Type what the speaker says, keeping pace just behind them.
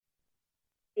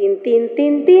Tin, tin,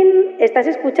 tin, tin. Estás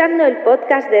escuchando el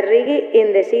podcast de Reggae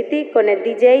in the City con el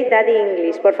DJ Daddy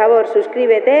English. Por favor,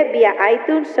 suscríbete vía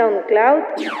iTunes, SoundCloud.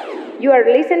 You are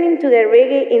listening to the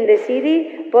Reggae in the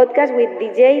City podcast with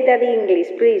DJ Daddy English.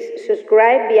 Please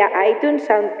subscribe via iTunes,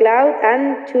 SoundCloud,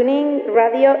 and Tuning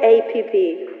Radio app.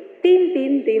 Tin,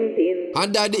 tin, tin, tin.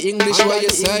 And Daddy English, what you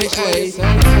say, hey?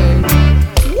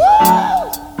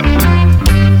 Woo!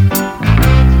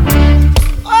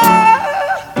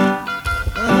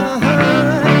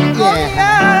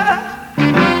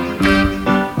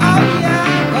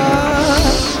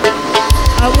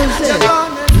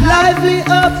 Lively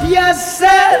up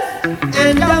yourself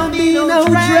and don't be no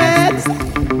dreads.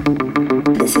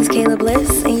 This is Kayla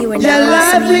Bliss, and you are Yeah, now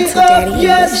lively listening to up Daddy English.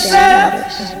 yourself.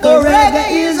 The reggae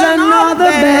is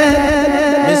another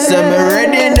bed. Listen, me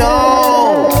ready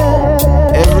now.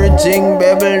 Everything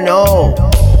baby know.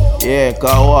 Yeah,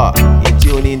 cause what? You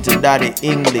tune into Daddy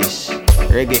English.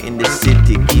 Reggae in the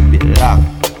City, keep it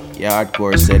locked. Yeah,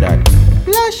 hardcore say that.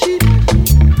 Flash it.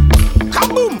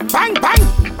 Kaboom! Bang, bang!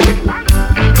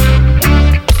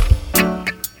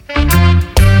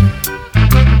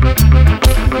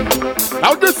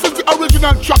 Now this is the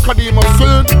original track of the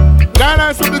Muslim. Then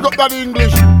I say big up that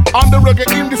English on the Reggae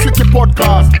in the City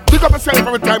podcast. Big up yourself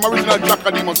every time original track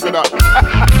of the Muslim that.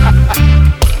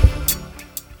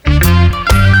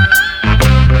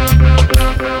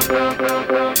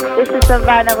 This is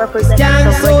Savannah representing Stand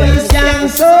the so, Reggae in you the stand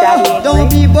City. so. Daddy English. Don't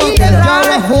be broke as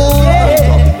our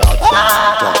home.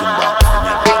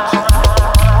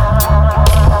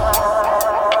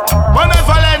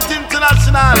 Benevolent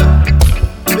International.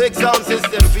 Big sound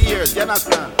system for years, you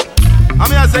understand? I'm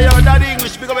here to say, yo, Daddy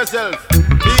English, pick up yourself.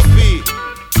 Big P.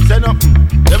 Say nothing.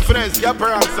 Them friends, your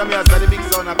parents, I'm here to say the big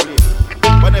sound I play.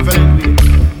 Benevolent way.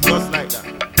 Just like that.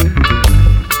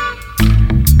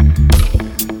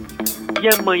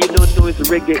 Yeah, man, you don't know it's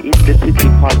Reggae in the City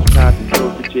podcast.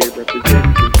 It's J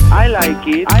representing. I like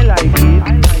it.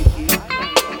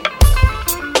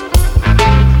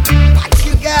 What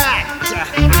you got?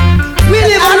 We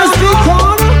live on a street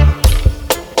corner.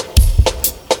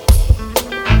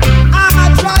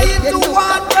 I'm trying to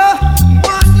wonder.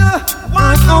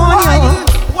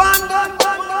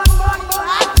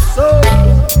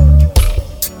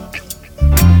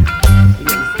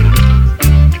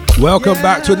 Welcome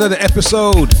back to another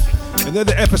episode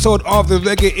of the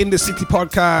Reggae in the City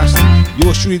podcast.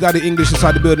 Yours truly, Daddy English,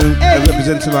 inside the building,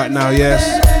 representing right now, yes,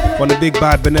 from the big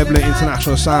bad benevolent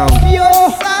international sound.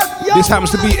 This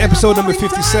happens to be episode number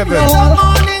 57.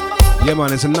 Yeah,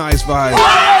 man, it's a nice vibe.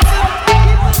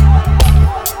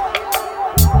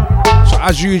 So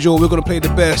as usual, we're gonna play the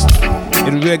best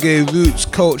in reggae, roots,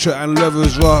 culture, and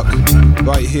lovers rock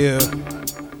right here.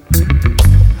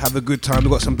 Have a good time.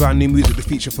 We've got some brand new music to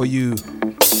feature for you.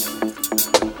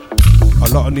 A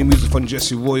lot of new music from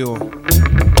Jesse Royal,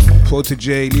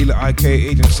 Protege, Lila IK,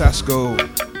 Agent Sasko,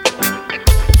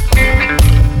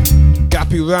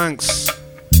 Gappy Ranks,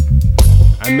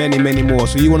 and many, many more.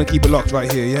 So you want to keep it locked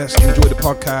right here, yes? Enjoy the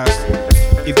podcast.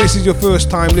 If this is your first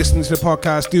time listening to the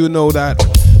podcast, do know that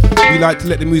we like to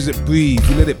let the music breathe.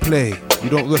 We let it play. We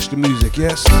don't rush the music,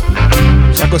 yes? So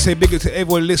I gotta say big up to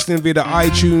everyone listening via the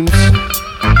iTunes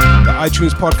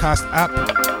podcast app,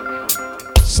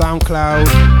 SoundCloud,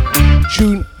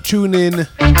 TuneIn,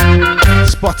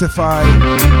 Spotify,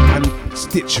 and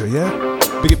Stitcher, yeah?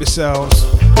 Big up yourselves.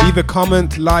 Leave a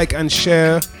comment, like, and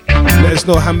share. Let us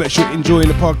know how much you're enjoying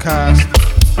the podcast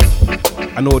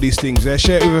and all these things, yeah?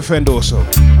 Share it with a friend also.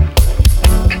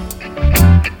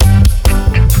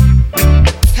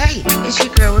 Hey, it's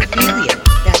your girl Ophelia.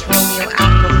 That's Romeo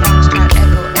Alpha, Foxtrot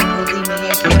Echo, Echo Lima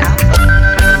Yankee Alpha.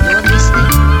 And you're listening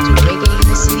to Reggae in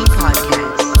the City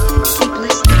podcast. Keep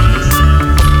listening.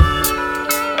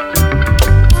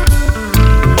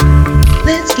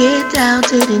 Let's get down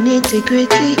to the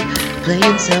nitty-gritty.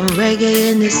 Playing some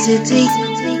reggae in the city.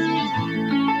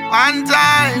 One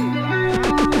time.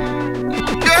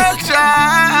 Girl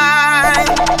child.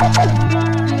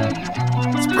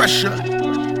 It's pressure.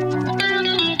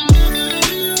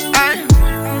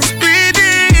 I'm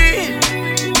speedy.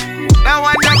 Now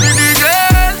I got with the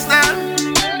girls now.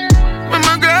 With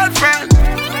my girlfriend.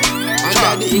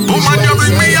 Woman, you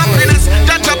bring me happiness.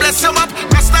 That God bless you up.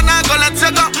 Rasta now go let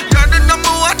you go. You're the number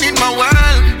one in my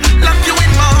world. Lock you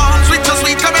in my arms with your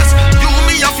sweet caress. You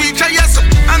me your future, yes.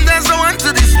 And there's no one to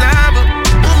disturb.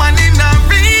 Woman in a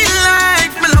real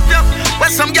life, me love you. When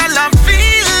some girl I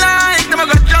feel like never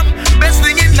got job. Best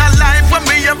thing in the life when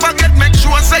me ever get. Make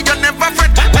sure say you never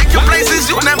fret. Take your places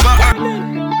you never heard.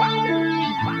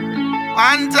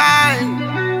 One time.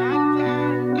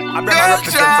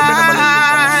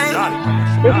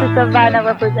 This is Savannah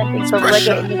representing from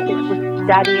Reggae in the City with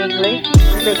Daddy English.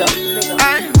 Big up.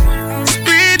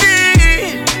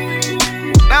 Speedy.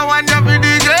 Now I jump with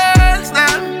the girls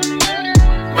now.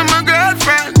 With my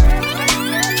girlfriend.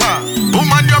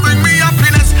 Woman, you bring me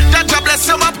happiness. Jaja bless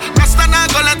you up. Rasta now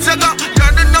go let you go.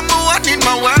 You're the number one in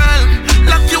my world.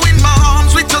 Lock you in my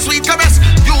arms with your sweet caress.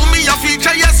 You me your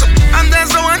future, yes. And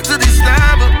there's no one to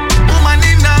disturb. Woman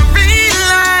in a real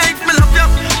life, me love you.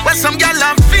 Where some girl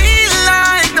I feel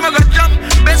like them a go jump.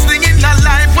 Best thing in the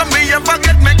life when me ever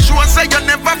get. Make sure say you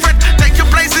never fret. Take you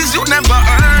places you never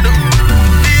heard.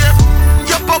 Yeah,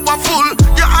 you're powerful.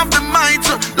 You have the might.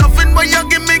 Loving when you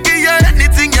give you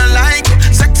anything you like.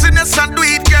 Sexiness and do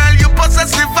it, girl. You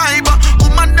possess the vibe.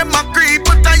 Woman them a creep,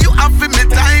 but you have me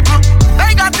type.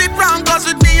 They got it wrong, cause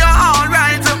with me you're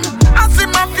alright. I see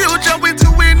my future with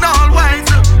you in all white.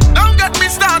 Don't get me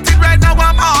started right now,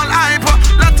 I'm all hype.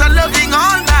 Lot of loving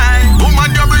all night.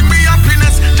 Woman, you bring me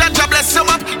happiness. Jaja bless you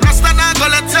up. Rasta now go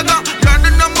let you go. You're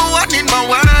the number one in my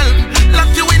world.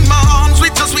 Lock you in my arms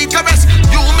with your sweet caress.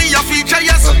 You me your future,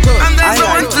 yes. And there's no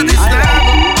one to disturb.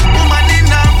 Woman in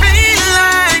a real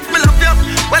life, me love you.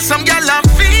 Where some girl I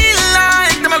feel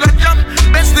like them a go jump.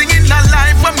 Best thing in the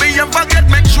life when me ever get.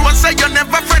 Make sure say you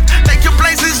never fret. Take you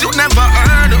places you never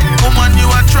heard. Woman,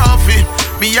 you a trophy.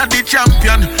 Me a the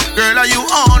champion. Girl, you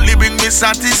only bring me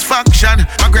satisfaction.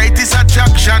 My greatest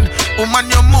attraction. Woman,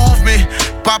 you move me.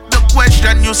 Pop the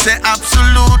question, you say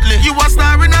absolutely. You a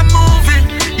star in a movie.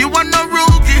 You are no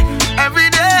rookie. Every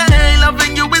day,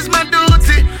 loving you is my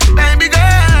duty. Baby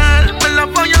girl, my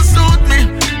love how you suit me.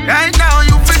 Right now,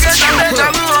 you forget the better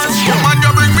rules. Woman,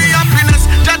 you bring me happiness.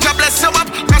 Jaja bless you up.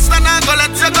 Rasta now go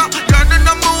let you go. You're the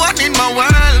number one in my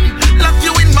world. Lock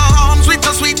you in my arms with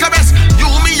your sweet caress. You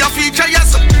me your future,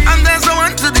 yes. And there's no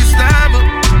one to disturb.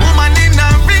 Woman in a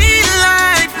real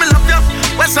life, me love you.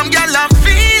 Where some girl I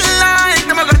feel like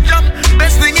them a go jump.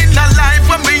 Best thing in the life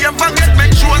when me ever get.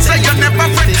 Make sure say you never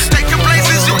fret. Take you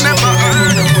places you never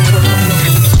heard.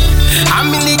 A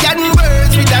million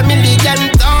words with a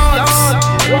million thoughts.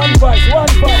 One voice.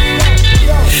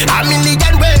 A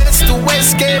million ways to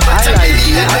escape, but a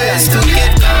million ways to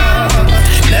get caught.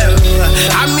 No,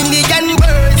 a million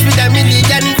words with a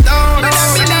million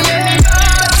thoughts.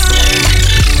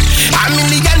 A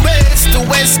million ways to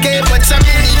escape, but a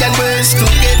million ways to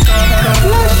get caught.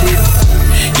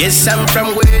 Yes, I'm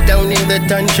from way down in the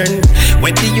dungeon.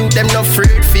 Where the youth them no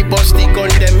afraid fi bust the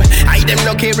gun them. I them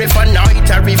no care if a night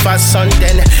or if a sun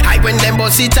then. I when them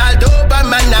bust it all over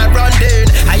man a run then.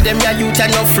 I them ya youth and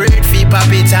no afraid fi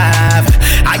pop it off.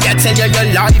 I ya tell you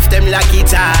your life them like it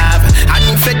have. And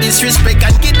if you disrespect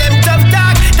and give them tough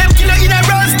talk, them kill you in a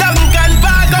rose down can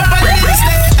back up and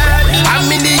listen. A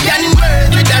million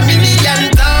words with a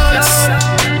million thoughts.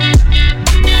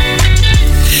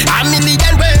 A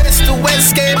million ways to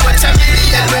escape, but a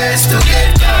million ways to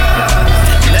get caught.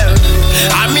 No,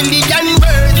 a million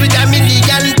words with a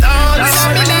million thoughts.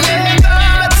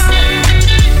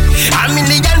 A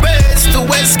million ways to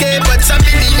escape, but a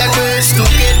million ways to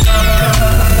get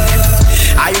caught.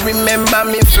 I remember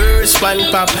me first one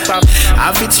pop.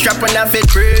 Have it strap and have it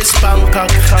brace Bangkok.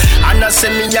 And I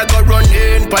say me a go run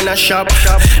in pan a shop.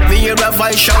 Me hear a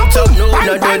voice shout out, no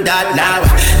do that now.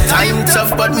 Time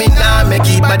tough but me nah make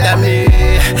it bad at me.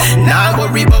 Nah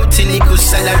worry about illegal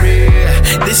salary.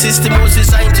 This is the most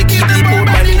designed to keep the poor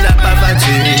man in a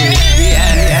poverty.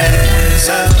 Yes.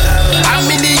 A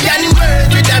million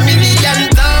words with a million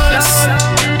thoughts.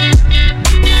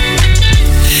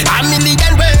 A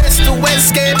million ways to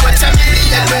escape, but a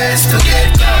million ways to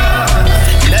get caught.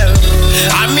 No,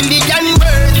 a million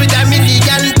words with a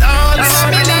million thoughts.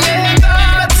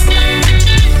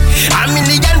 A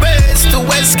million ways to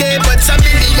escape, but a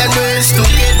million ways to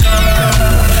get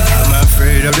caught. I'm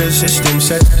afraid of the system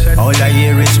set. All I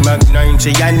hear is Mach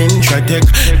 90 and Intratec.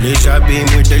 Laser beam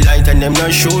with the light and them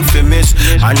not shoot for miss.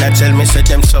 And I tell me say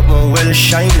them something well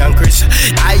shine and crisp.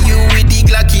 Are you with the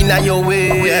Glock in your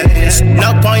waist?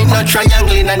 No point, no triangle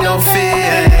in no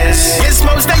face. Yes,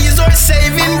 most of you are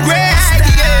saving grace.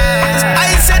 Yes,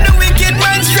 I send the wicked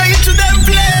man straight to the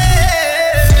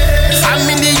place. A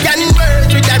million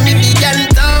words with a million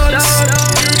thoughts.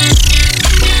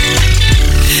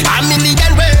 A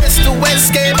million ways to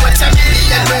escape, but a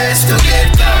million ways to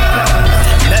get caught.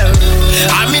 No,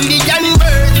 a million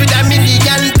words with a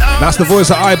million thoughts. That's the voice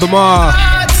of Ibamar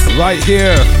right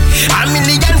here. A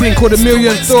thing called A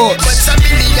Million Thoughts.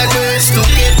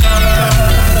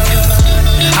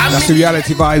 That's the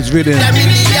Reality Vibes rhythm.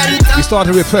 We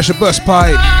started with Pressure Bus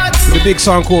Pipe with a big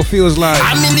song called Feels Like.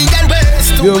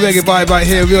 Real reggae vibe right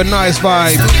here, real nice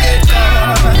vibe.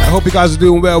 hope you guys are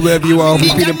doing well wherever you are. Hope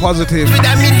you're feeling positive.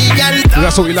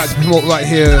 That's what we like to promote right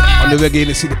here on the Reggae in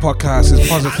the City podcast, is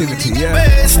positivity, yeah?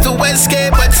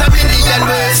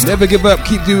 Never give up,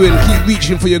 keep doing, keep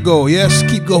reaching for your goal, yes?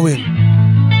 Keep going.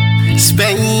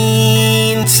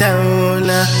 Spain town,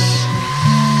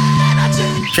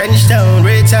 Trenchtown,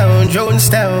 Raytown,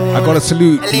 Jonestown. I gotta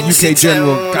salute the UK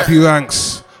General Gappy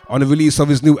Ranks on the release of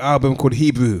his new album called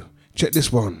Hebrew. Check this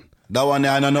one. That one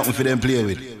there, I know nothing for them play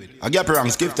with. I get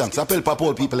Ranks, give thanks. I tell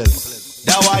Papa people else.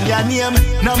 That one your name,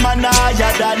 no man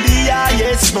higher than the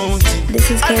highest mountain. This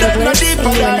is Caleb Bliss,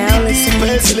 and you are now listening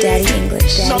to Daddy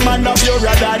English. No man of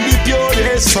purer than the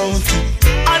purest fountain.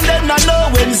 And then I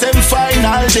know when's them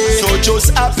final day. So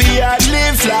just happy and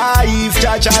live life,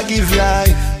 Jaja give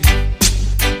life.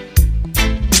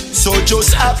 So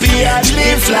just happy and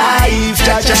live life,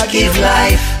 Jaja give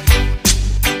life.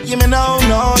 You me know,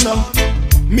 no.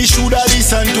 Me shoulda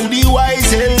listen to the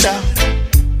wise elder.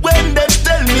 When them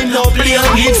tell me no play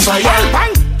with fire.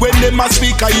 When them a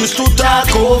speak I used to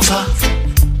talk over.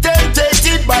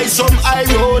 Tempted by some eye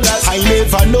rollers. I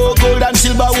never know gold and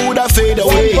silver woulda fade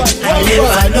away. I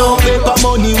never know paper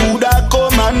money woulda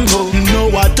come and go. Know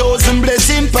 1,000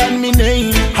 blessing pan me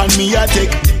name. And me a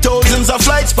take thousands of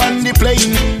flights pan the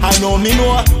plane. I know me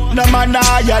know no man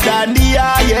higher than the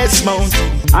highest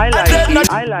mountain. I like it.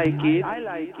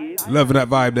 Loving that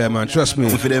vibe there, man. Trust me.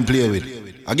 If you them play with,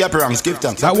 I get Ranks, give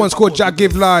thanks. That one's called Jah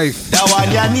Give Life,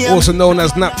 also known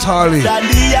as Naphtali. Taken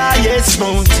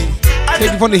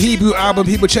from the Hebrew album.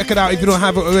 People check it out if you don't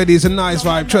have it already. It's a nice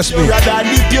vibe. Trust me. And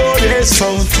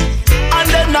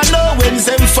then I know when's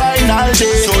them final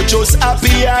day. So just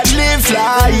happy and live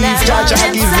life. Jah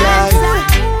give life.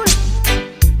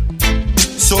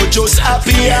 So just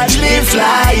happy and live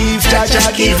life.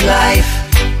 Jah give life.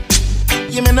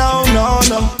 You me know, no.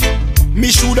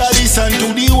 Me shoulda listen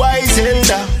to the wise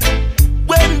elder.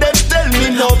 When them tell me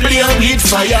no play with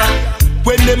fire.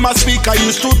 When them a speak I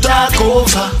used to talk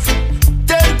over.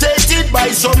 Tempted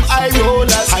by some eye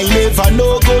rollers. I never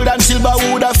know gold and silver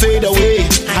woulda fade away.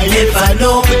 I never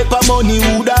know paper money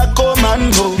woulda come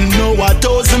and go. Know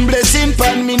 1,000 blessing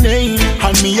pan me name.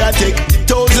 And me a take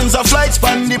thousands of flights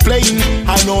pan the plane.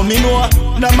 I know me know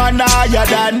no man higher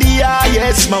than the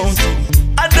highest mountain.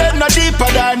 And them no deeper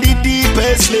than the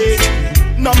deepest lake.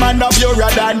 No man no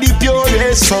purer than the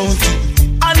purest fountain.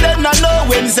 And then I know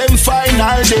when's them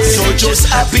final day. So just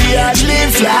happy and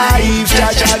live life.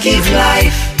 Jaja give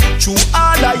life through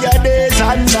all of your days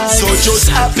and nights. So just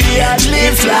happy and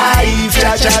live life.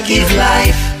 Jaja give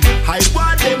life. I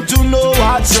want them to know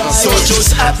what's right. So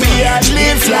just happy and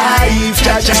live life.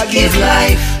 Jaja give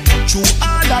life through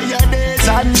all of your days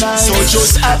and nights. So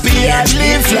just happy and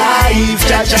live life.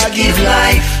 Jaja give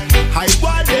life. I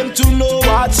want them to know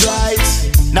what's right.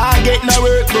 Now get no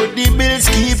work but the bills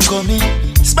keep coming.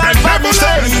 Spend for the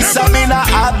face, I mean I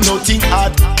have nothing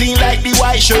hard. Clean like the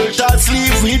white shirt or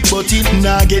sleeve with button.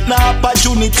 Now get no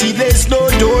opportunity, there's no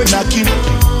door knocking.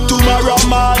 Tomorrow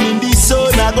morning the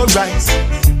sun I go rise.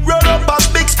 Run up a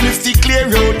big spliff to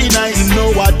clear out the night.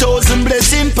 Know 1,000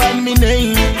 blessing pan me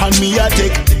name. And me a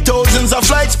take thousands of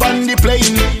flights pan the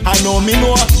plane. I know me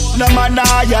know no man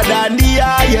higher than the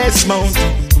highest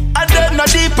mountain. And them no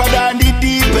deeper than the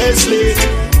deepest lake.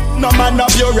 No man no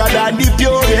purer than the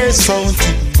purest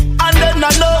fountain. And then I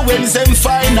know when's them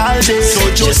final day. So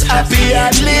just happy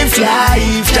and live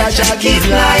life. Jaja give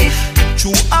life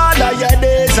through all of your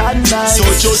days and nights. So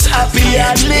just happy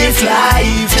and live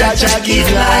life. Jaja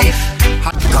give life.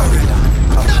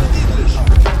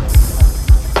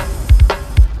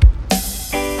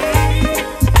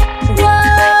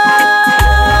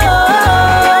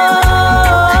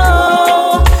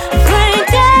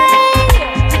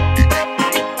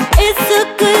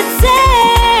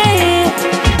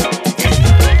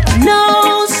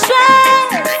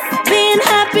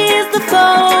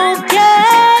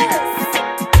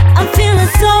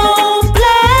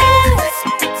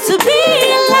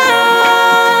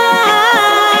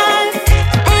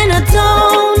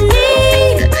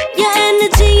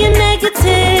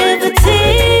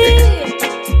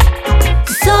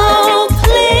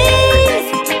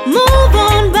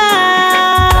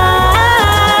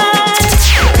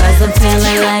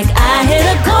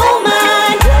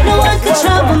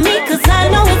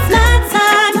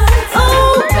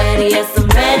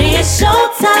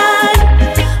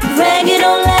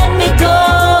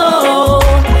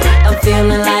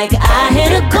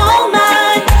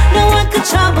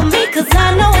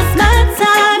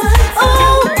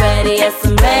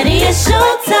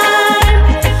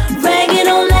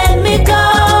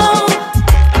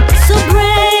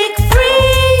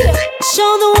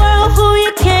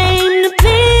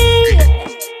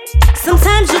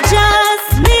 Sometimes you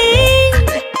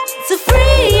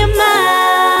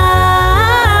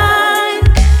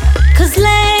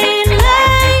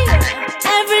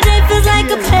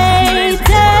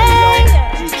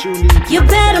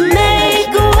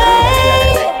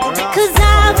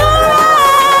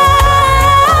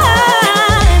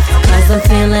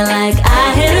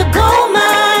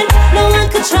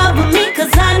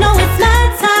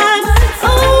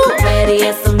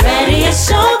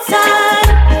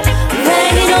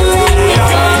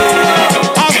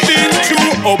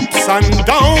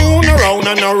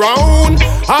down.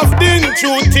 I've been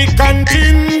through thick and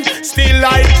thin, still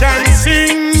I can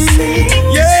sing.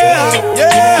 Yeah,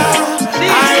 yeah.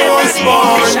 I was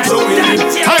born to win.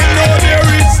 I know there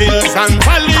is hills and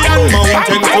valley and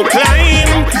mountain to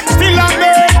climb. Still I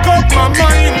make up my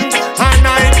mind and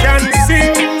I can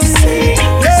sing.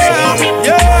 Yeah,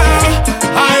 yeah.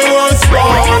 I was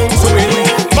born to win,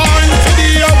 born to be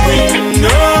a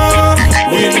winner,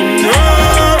 winner.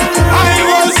 I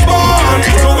was born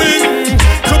to win,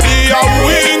 to be a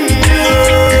winner.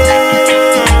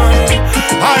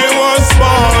 I was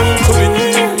born to win.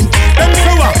 Them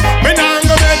say what? Me nah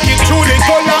go make it through the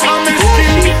color of my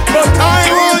skin, but I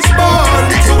was born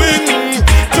to win,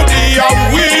 to be a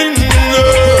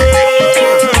winner.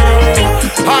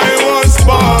 I was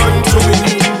born to win.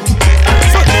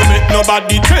 So don't make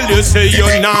nobody tell you say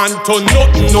you're not to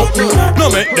nothing, nothing. No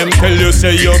make them tell you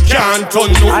say you can't to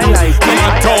nothing. No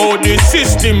matter how the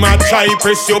system a try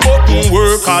press your button,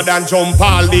 work hard and jump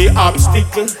all the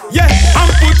obstacles. Yeah,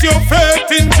 and put your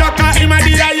faith in Jacka, him a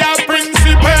the higher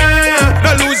principle.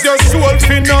 Don't lose your soul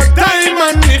for no time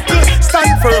and nickel.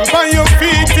 Stand firm by your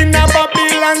feet in a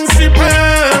Babylon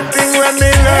sipping. Thing when me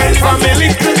learn from me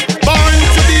little. Born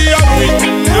to be a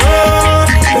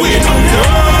winner, winner.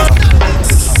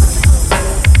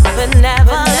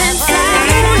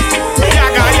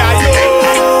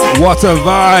 What a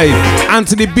vibe.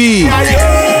 Anthony B.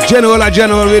 General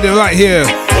Rhythm right here.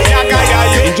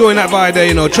 Enjoying that vibe there,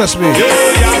 you know, trust me.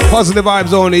 Positive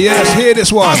vibes only, yes. Hear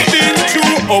this one. I've been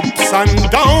through ups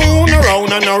and down,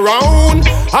 around and around.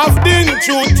 I've been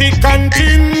through thick and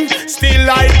thin, still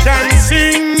I can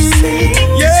sing.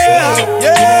 Yeah,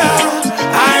 yeah.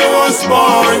 I was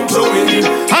born to win.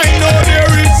 I know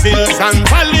there is hills and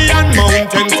valley and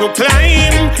mountain to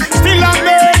climb. Still I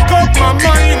make up my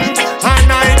mind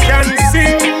and I can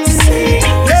sing.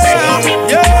 Yeah,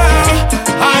 yeah.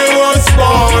 I was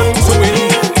born to win,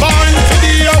 born to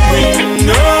be a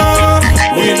winner,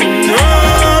 winner.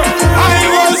 I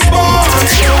was born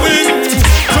to win,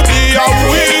 to be a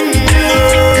winner.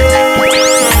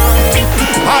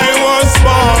 I was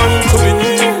born to win.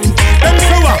 Them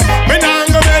say what? Me nah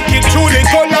go make it through the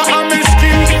color of my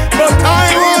skin, but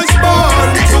I was born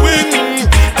to win,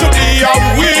 to be a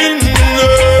winner.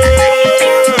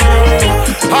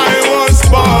 I was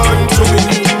born to win.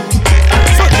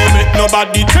 So don't make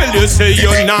nobody tell you say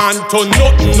you're not to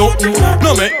nothing, nothing.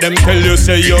 No make them tell you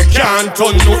say you can't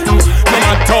to nothing. No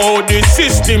matter how the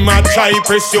system a try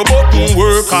press your button,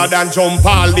 work hard and jump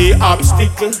all the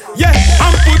obstacles. Yeah,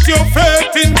 and put your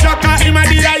faith in Jacka, him a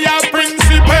the higher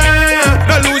principle.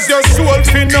 Don't lose your soul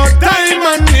for no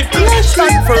diamond nickel.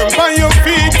 Stand firm by your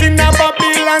feet in a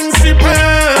Babylon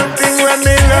sipping. Thing when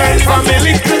me learn from me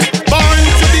little. Born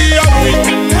to be a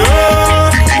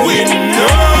winner,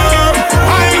 winner.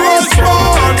 I was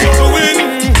born to win,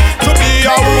 to be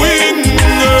a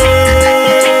winner.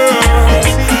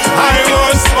 I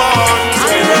was born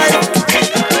to win.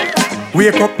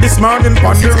 Wake up this morning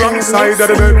on the wrong side of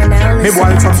the bed. Me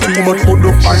boil some tea but put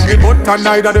up on the button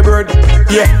side of the bird.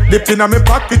 Yeah, dipped in my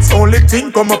pockets, only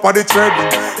thing come up on the thread.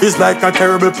 It's like a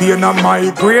terrible pain on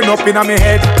my brain up in my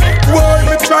head. Whoa,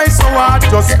 me try so hard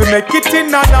just to make it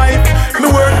in a life. Me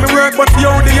work, but the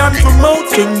only hand to mouth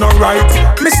thing not right.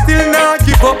 Me still not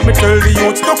give up, me tell the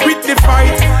youth to quit the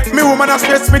fight. Me woman a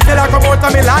stress, me tell her come out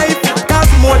of me life.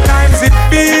 Cause more times it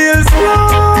feels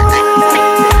like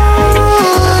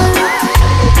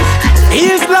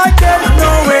feels like there's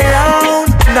no way out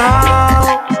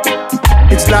now.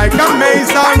 It's like a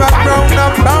maze or a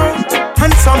roundabout,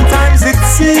 and sometimes it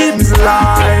seems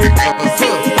like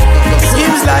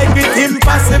it's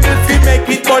impossible to make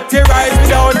it, but you rise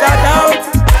without a doubt,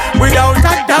 without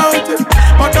a doubt.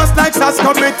 But just like Sass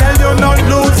come, me tell you not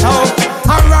lose hope.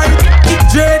 Alright,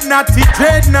 dread natty.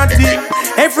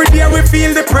 Every day we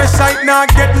feel the pressure, it not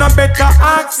get no better.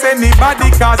 Ask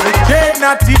anybody, cause it's dread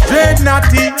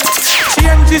natty.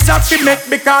 Changes have to make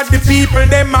because the people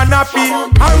them are happy.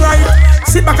 Alright,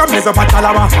 sit back and mess up a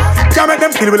talawa. Can't make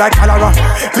them kill we like cholera.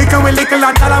 Little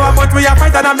and talawa, but we are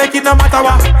fighting and make it no matter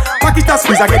what. Pocket a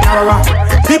squeeze again narrower.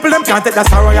 People them can't take the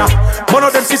sorrow ya. One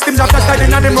of them systems after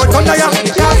sliding and them road under ya.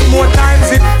 Cause more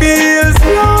times it feels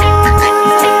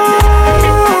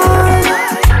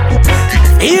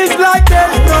like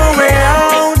there's no way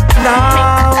out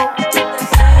now.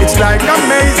 It's like a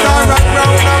maze or a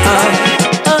roundabout.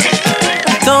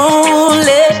 Don't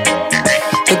let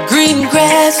the green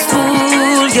grass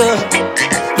fool you.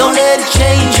 Don't let it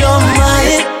change your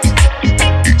mind.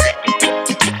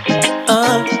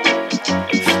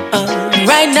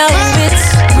 Right now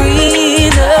it's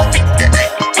greener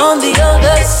on the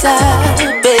other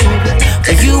side, baby.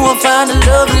 But you won't find a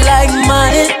love like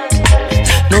mine,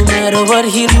 no matter matter what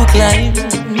hill you climb,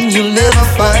 you'll never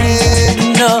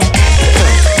find. No.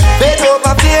 Bend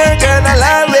over fear, girl,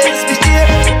 I'll always be here.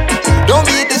 Don't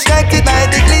be distracted by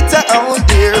the glitter out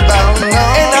there, bound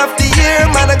now. End of the year,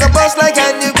 man, I go bust like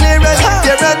a nuclear. And if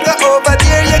you run go over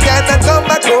there, you cannot come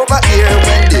back over here.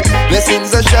 When the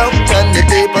blessings are shown and the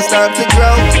paper start to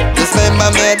grow, just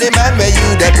remember me, the man where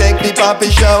you that take the poppy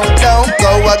show. Don't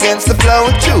go against the flow,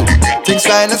 true. Things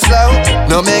kinda slow.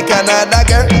 No make another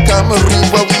girl come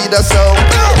reap what we da sow.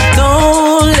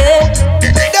 Don't let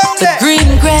the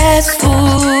green grass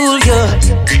fool you.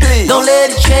 Please. Don't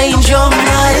let it change your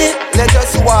mind. Let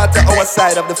us water our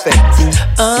side of the fence.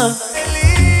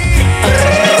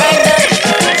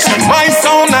 My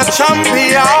son a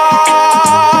champion,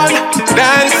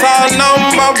 dancehall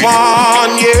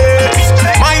 #1, yes.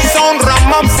 My son ram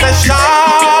obsession,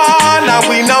 and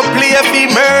we no play fi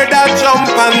murder jump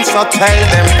and so tell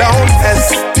them don't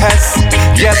test.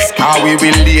 Yes, how we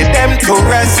will lay them to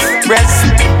rest.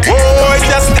 Oh,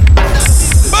 just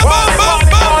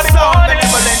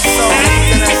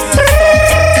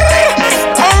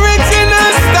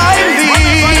original style,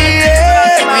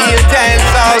 yeah, real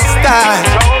dancehall style.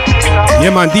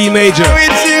 Yeah, man, D Major.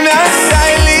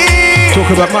 Talk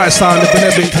about my sound, the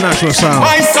Benevolent International sound.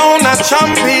 My sound a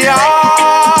champion,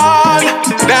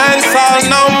 dancehall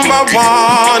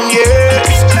 #1,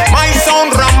 yes. My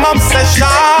sound ram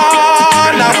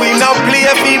obsession, and we no play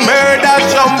fi murder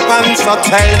jump and so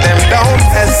tell them don't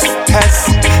test.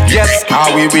 Yes, how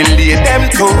we will lay them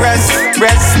to rest.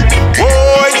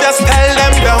 Oh, just tell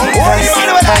them don't test.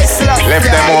 Left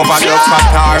them over the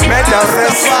fatar, make the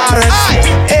rest.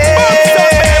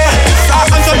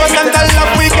 100% of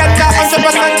love, we get that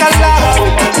 100% of love.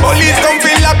 Police come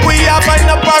feel like we have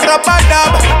enough for a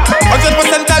badab.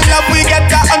 100% of love, we get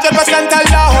that 100% of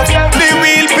love. The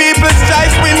real people's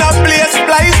choice, we not play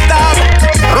splice stop.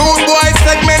 Rude boy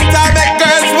segment, I make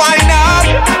girls wind up.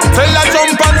 Tell a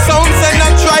jump on sounds and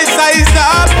a try size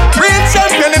up. Real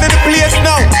champion in the place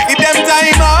now, give them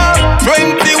time up.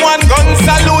 21 guns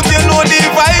salute, you know the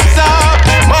vibes up.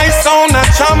 My sound a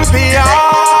champion,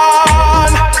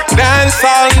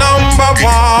 dancehall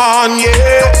 #1,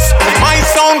 yes. My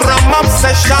sound ram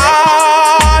obsession,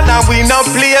 and we no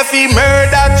play fi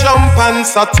murder jump and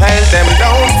so tell them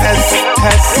don't test.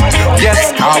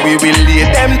 Yes, how we will lay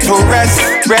them to rest.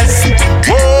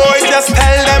 Oh, just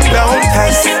tell them don't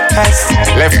test.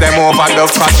 Left them over the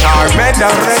fatar, made the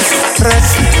rest.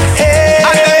 Hey.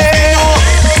 And they know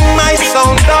my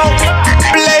sound don't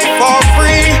play for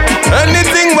free.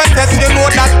 Anything we test, you know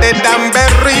that they damn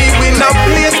berry. We no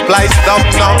play splice up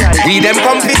now. We them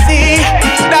come to see.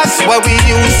 That's why we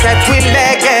use set with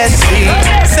legacy.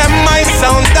 Send my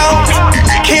sound out,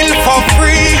 kill for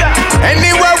free.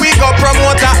 Anywhere we go,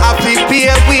 promote a happy pay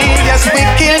we. Yes, we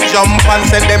kill, jump and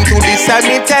send them to the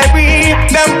cemetery.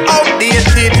 Them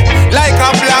outdated like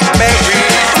a blackberry.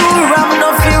 Two ram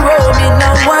no fi roll in a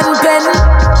one pen.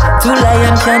 Two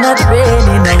lion cannot reign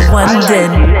in a one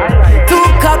den. Two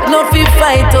cock no fi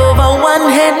fight over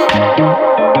one hen.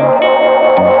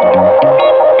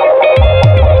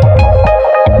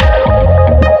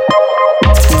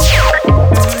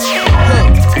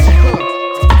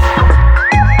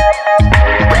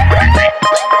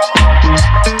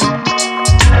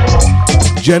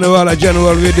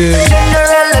 General rhythm.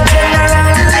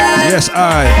 Yes,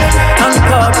 I.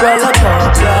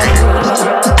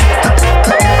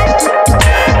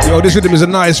 Yo, this rhythm is a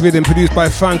nice rhythm produced by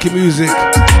Funky Music.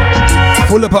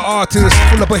 Full up of artists,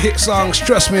 full up of hit songs,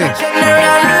 trust me. I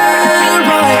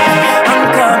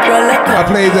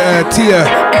played Tia,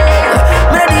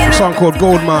 a song called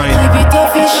Goldmine.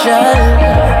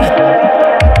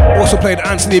 Also played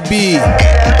Anthony B,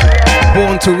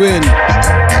 Born to Win.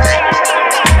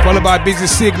 Followed by Busy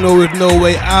Signal with No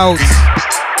Way Out.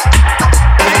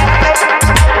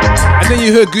 And then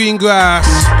you heard Greengrass,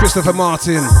 Christopher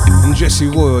Martin, and Jesse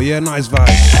Royal. Yeah, nice vibe.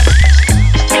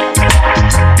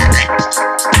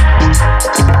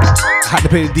 Had to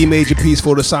play the D Major piece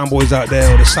for the sound boys out there,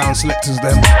 or the sound selectors,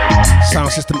 them,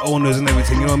 sound system owners and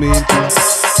everything, you know what I mean?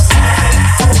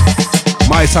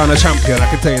 My sound a champion, I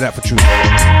can tell you that for true.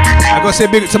 I gotta say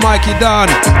big up to Mikey Dunn.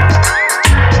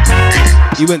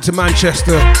 He went to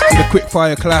Manchester to the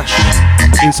Quickfire Clash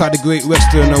inside the Great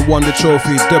Western and won the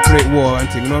trophy, the Great War and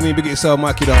thing. You know what I mean? Big it yourself,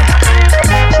 Mikey Dunn.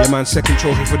 Yeah, man, second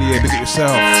trophy for the year. Big it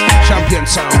yourself. Champion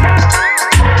sound.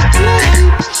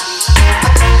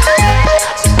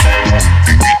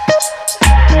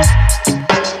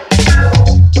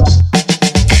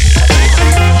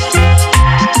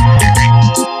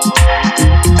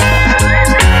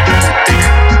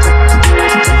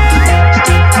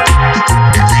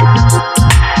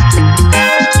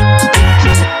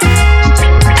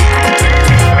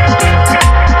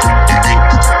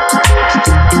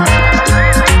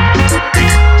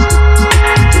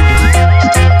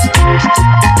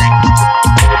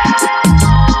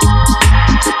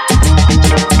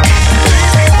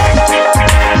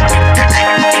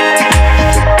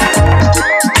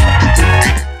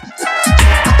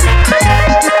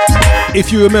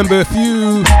 If you remember a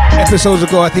few episodes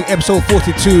ago, I think episode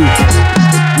 42, we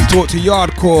talked to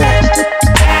Yardcore.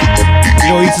 You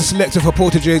know, he's the selector for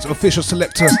Portage's official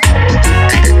selector,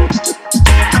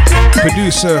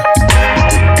 producer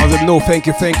of the No Thank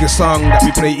You song that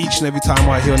we play each and every time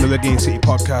right here on the Reggae in City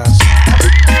podcast.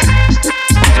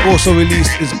 He's also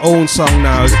released his own song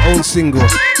now, his own single,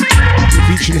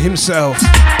 featuring himself.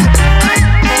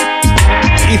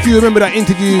 If you remember that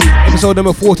interview, episode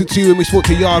number 42, when we spoke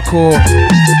to Yardcore,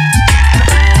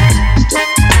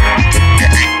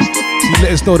 he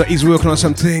let us know that he's working on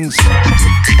some things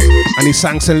and he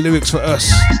sang some lyrics for us.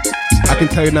 I can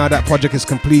tell you now that project is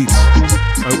complete.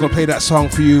 And we're going to play that song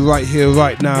for you right here,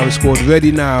 right now. It's called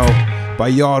Ready Now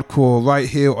by Yardcore, right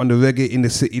here on the Reggae in the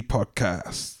City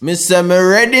podcast. Mr. Me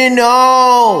ready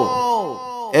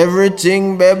now.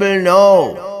 Everything baby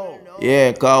know.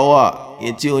 Yeah, Kawa.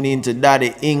 You tune into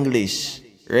Daddy English.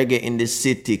 Reggae in the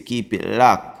City, keep it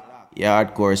locked.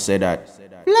 Yardcore said that.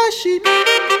 Flash it.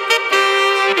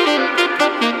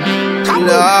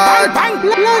 Lord,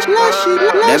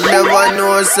 them never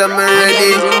know some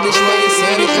ready.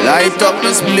 Light up my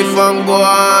spliff and go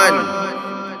on.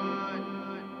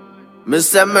 Me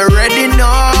say me ready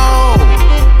now.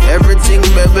 Everything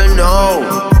baby know.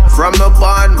 From a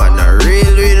bond man, a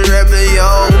real rebel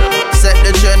yo. Set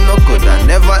the trend, no coulda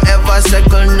never ever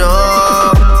second no.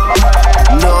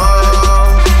 No,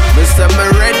 me say me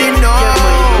ready now.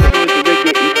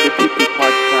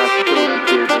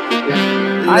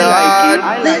 Lord,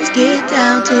 let's get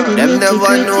down to the them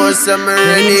never know some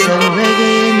ready.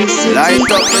 Light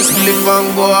up my spliff and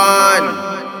go on.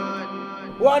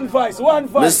 One voice, one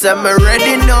voice. Me say me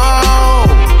ready now.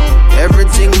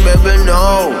 Everything baby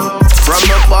know. From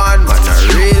a bond man, a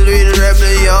real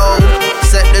rebel yo.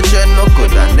 Set the trend, no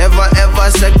coulda never ever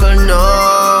second no.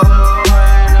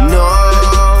 No,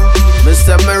 me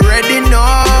say me ready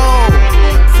now.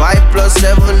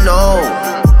 5+7 no.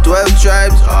 12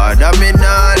 tribes, harder me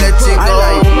now, let it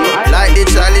go. Like the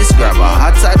chalice grabber,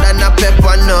 hotter than a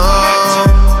pepper, no.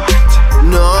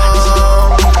 No.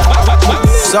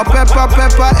 So pepper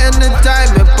anytime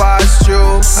me pass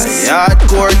through. A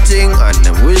hardcore thing and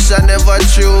them wish I never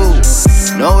true.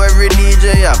 Now every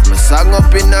DJ have my song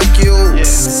up in a queue.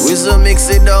 Whistle mix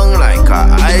it down like a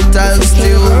ital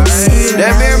stew.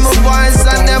 Them hear my voice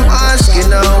and them asking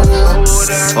now.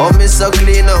 Oh me so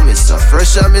clean, oh me so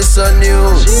fresh, and me so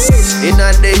new.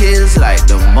 Inna the hills like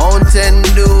the mountain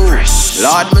dew.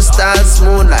 Lord me style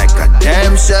smooth like a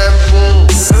damn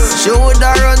shampoo.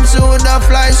 Shoulda run, shoulda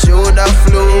fly, shoulda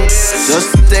flew.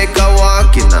 Just to take a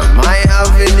walk in my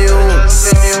avenue.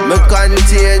 Me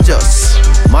contagious,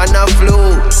 man a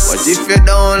flu. But if you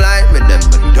don't like me, then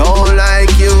me don't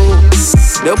like you.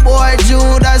 The boy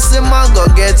Judas, him a go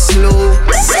get slew.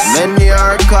 Many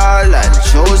are called and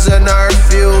chosen are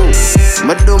few.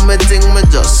 Me do me thing, me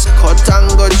just cut and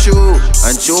go through.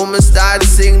 And through me start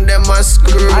sing, them a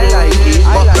screw. I like it,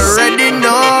 but me ready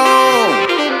now.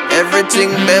 Everything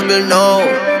baby know.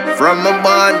 From a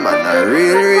bond man, a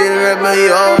real rebel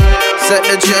yo. Set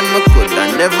the trend, me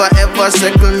coulda never ever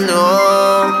second no.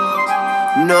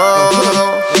 No,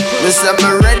 me say me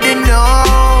ready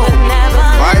now.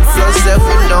 5+7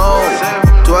 no.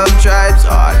 12 tribes,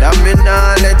 harder me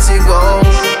now, let it go.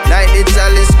 Like the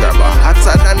chalice grabber,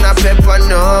 hotter than a pepper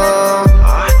no.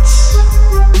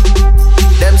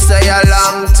 Them say a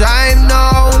long time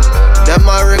now. Them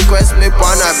a request me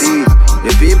pon a beat. The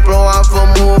people want to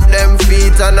move them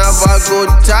feet and have a good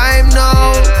time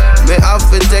now. Me have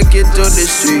to take it to the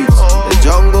streets. The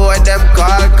jungle where them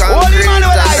call concrete and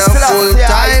a full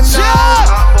time now.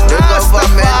 The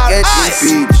government get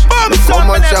impeached. Look how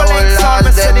much I will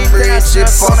last them preach it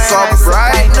fuck up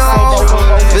right now.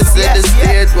 This is the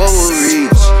state where we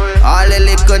reach. All the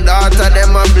little daughter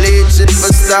them a bleach it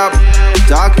for stop.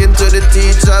 Talking to the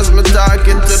teachers, me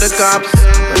talking to the cops.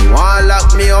 They want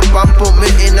lock me up and put me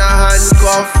in a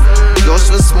handcuff. Just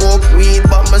for smoke weed,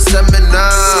 but me say me nah.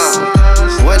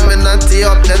 When me natty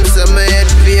up, them say me head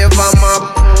favor map.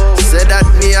 Say that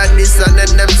me a this and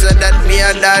then them say that me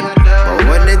a that. But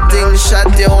when the thing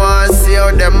shot, you want see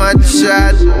how them a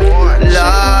chat.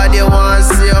 Lord, you want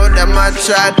see how them a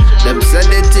chat. Them say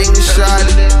the thing shot.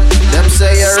 Them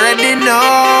say you ready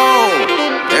now.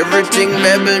 Everything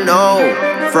baby know.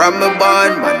 From a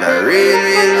bond man, a real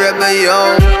rebel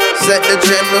yo. Set the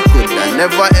trend, me coulda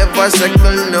never ever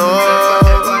second no.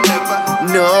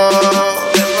 No,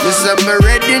 me say me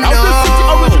ready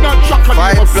now.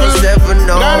 5+7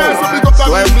 no.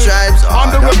 12 tribes,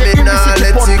 harder me now,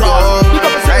 let it go.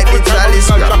 Like the chalice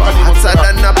grabber, hotter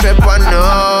than a pepper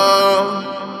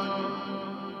no.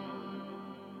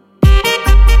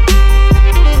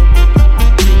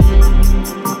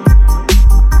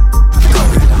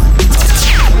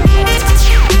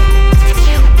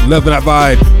 Loving that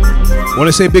vibe.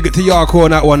 Wanna say big up to Yarko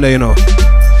on that one day, you know.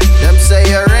 Them say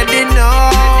you ready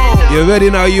now. You ready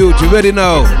now, youth? You ready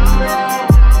now?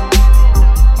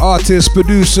 Artist,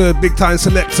 producer, big time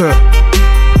selector.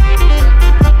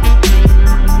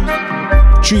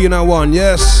 3 in 1,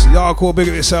 yes. Yarko, big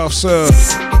up yourself, sir.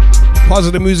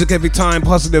 Positive music every time,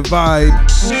 positive vibe.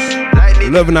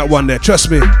 Loving that one there,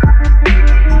 trust me.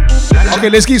 Okay,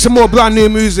 let's get some more brand new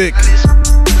music.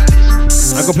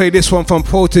 I'm gonna play this one from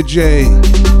Protege and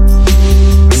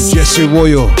Jesse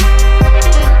Royal.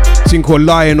 Thing called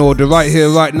Lion Order right here,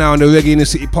 right now on the Reggae in the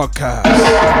City podcast.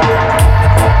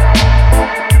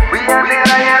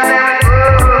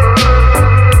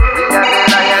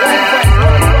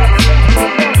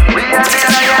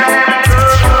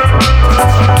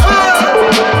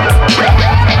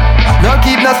 No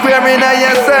keep no square in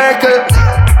your circle.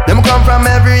 Them come from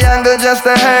every angle just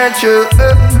to hurt you.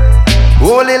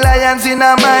 Holy lions in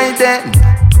a my den.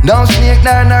 No snake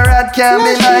nor no rat can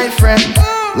be my friend.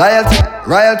 Loyalty,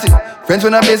 royalty, friends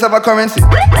with a base of a currency.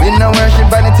 We no worship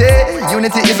vanity,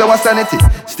 unity is our sanity.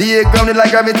 Stay grounded like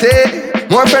gravity,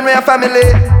 more friend we a family.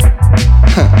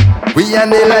 We and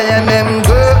the lion them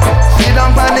go. Sit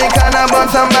down panic and a burn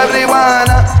some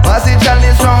marijuana. Pass it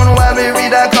chalice round while we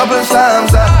read a couple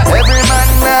psalms. Every man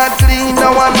not clean,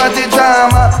 no one want the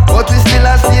drama. But we still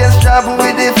a stay strapped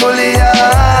with the fully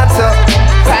heart.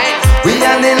 We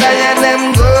and the lion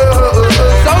them go.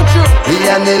 So true. We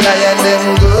and the lion them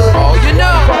go. Oh, you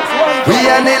know. We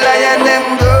and the lion them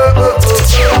go.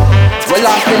 Well,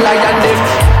 I feel lion them.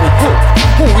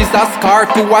 Who is a scar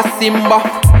to a Simba?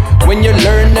 When you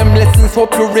learn them lessons,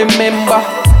 hope you remember.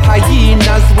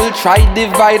 Hyenas will try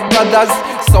divide brothers.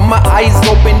 Some my eyes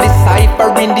open,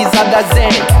 deciphering these others.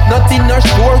 And nothing are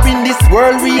sure in this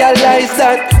world, realize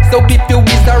that. So if you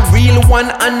is a real one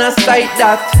and a sight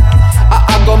that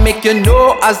I go make you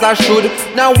know as I should.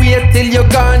 Now wait till you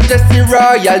gone, just see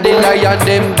royal, the lion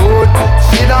them good.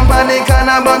 Sit down panic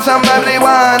and a burn some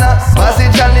marijuana. Pass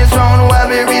it chalice round while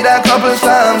we read a couple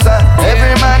psalms.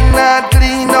 Every man not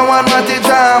clean, no one want the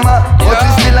drama. But we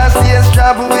still a stay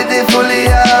strapped with the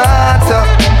fully heart.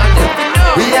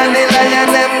 We and the lion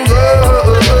them go.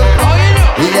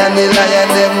 We and the lion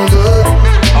them go.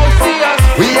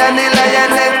 We and the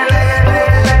lion them go.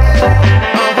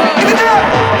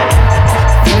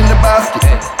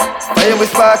 Basket. Fire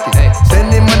with sparking. Send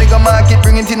the money go market,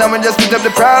 bring it in and we just put up the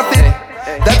profit.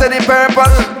 That's the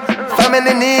purpose.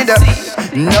 Family need us.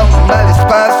 No malice,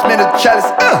 pass me the chalice.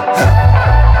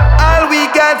 All we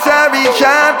got are each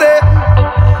other.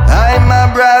 I'm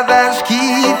my brother's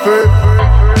keeper.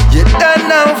 You done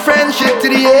now friendship to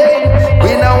the end.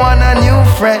 We don't want a new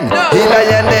friend. The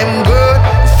lion them good.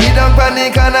 Sit down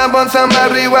panic and a burn some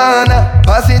marijuana.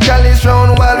 Pass it chalice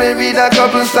round while we read a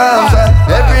couple psalms.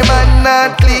 Every man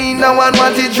not clean, no one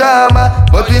want the drama.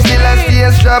 But we still a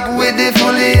stay strapped with the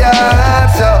fully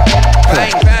heart.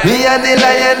 Me and the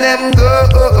lion them go.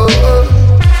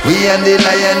 We and the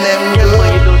lion them go.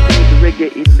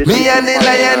 Me and the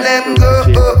lion them go.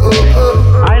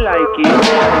 I like it.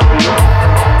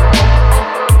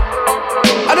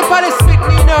 And the party speak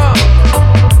me now.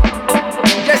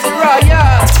 Jesse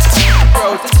Royal,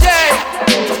 Protege.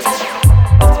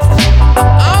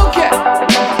 Okay.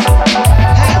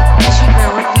 Hey, it's your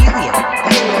girl Ophelia.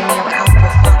 That's Romeo Alpha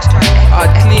Foxtrot Echo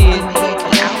clean.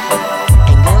 Yankee Alpha.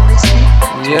 And you're listening to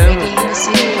Reggae in the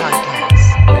City podcast.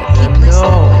 Keep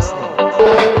listening.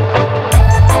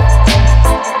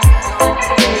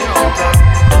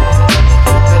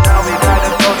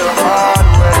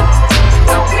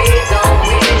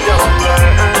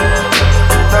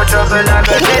 Trouble like a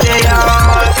city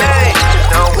all day.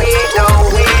 No, we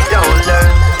don't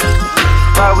learn.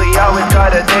 But we always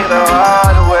gotta take the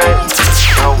hard way.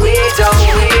 No, we don't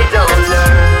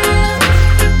learn.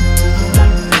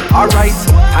 Alright,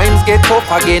 times get tough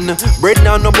again. Bread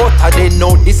now no butter then.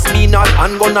 No, this mean all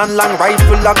handgun and long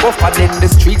rifle a go for then. The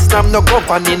streets now no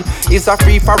governing. It's a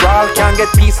free for all, can't get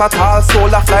peace at all.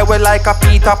 Soul a fly well like a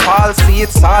Peter Paul. See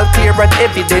it's all clear and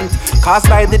evident. Caused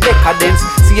by the decadence.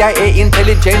 CIA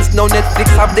intelligence, now Netflix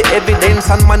have the evidence.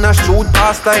 And man a shoot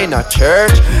pastor in a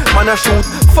church. Man a shoot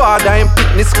father in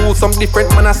picnic school. Some different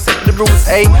man a set the rules.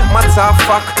 Hey, matter of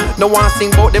fact, no one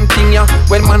sing about them thing ya.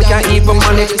 Well man can't even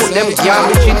manage put them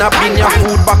garbage in a bin ya.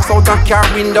 Food box out a car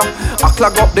window, I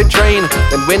clog up the drain.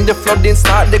 Then when the flooding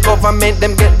start, the government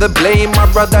them get the blame. My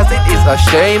brothers, it is a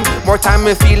shame. More time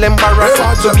we feel embarrassed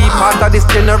to be part of this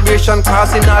generation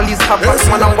causing all these havoc.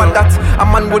 Man, I want that a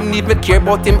man wouldn't even care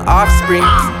about him offspring.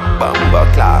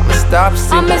 Bumba clap, me stop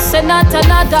singing. I'm missing not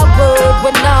another word,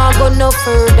 we're not go no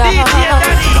further.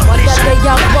 What that they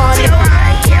have one.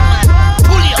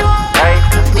 Hey,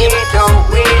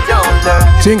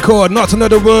 Tinko, Not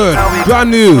Another Word,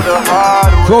 brand new.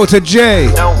 Protege,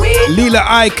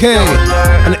 Lila IK,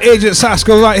 and Agent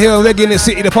Sasko right here on Reggae in the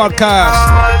City, the podcast.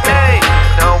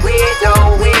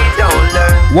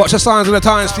 Watch the signs of the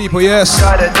times, people, yes.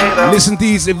 Listen to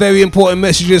these very important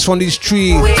messages from these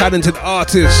three talented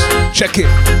artists. Check it.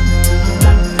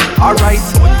 Alright,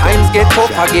 times get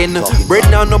tough again. Bread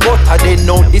now no butter then.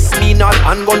 No, this me not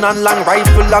handgun and long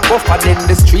rifle a guffer then.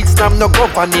 The streets now no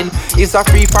governing. It's a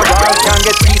free for all, can't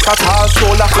get peace at all.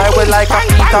 Soul a fly well like a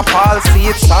Peter Paul. See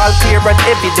it's all clear and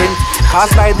evident,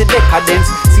 caused by the decadence.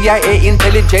 CIA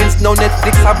intelligence, now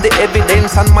Netflix have the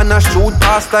evidence. And man a shoot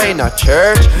pastor in a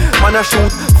church, man a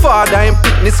shoot father in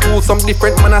picnic school. Some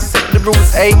different man a set the rules.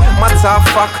 Hey, matter of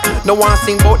fact, no one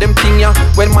sing about them thing ya.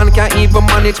 When man can't even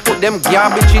manage put them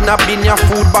garbage in a bin ya.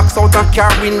 Food box out a car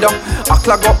window, I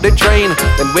clog up the drain.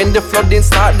 Then when the flooding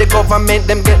start, the government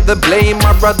them get the blame.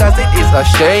 My brothers, it is a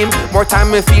shame. More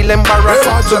time we feel embarrassed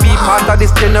to be part of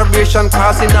this generation,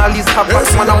 causing all these havoc.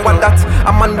 Man, I want that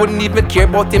a man wouldn't even care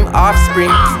about him offspring.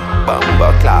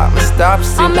 Bumble clap, stop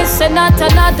singing. I'm missing not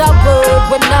another word,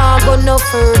 we're not go no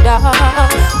further.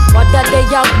 What that they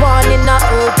are born in the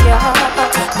earth, yeah.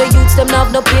 The youths them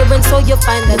have no parents, so you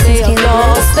find that they have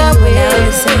lost their way.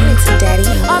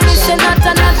 I'm missing not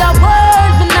another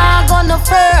word, we're not go no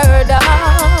further.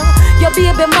 Your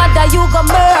baby mother, you go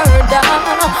murder.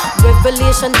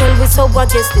 Revelation tell we so, I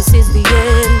guess this is the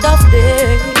end of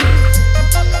day.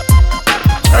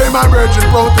 Hey, my virgin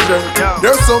protege,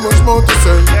 there's so much more to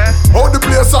say. How the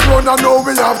place I run, I know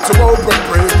we have to open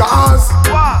breakers.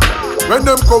 When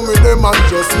them come with them and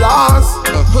just last.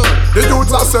 The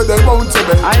youths I said they won't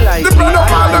obey. The plan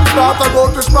of all them start to go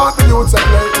to smart the youths I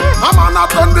play. I'm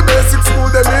not on the basic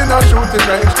school, them in a shooting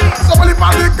range. So when if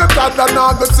I lick a toddler,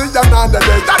 now go see another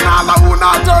day. And all who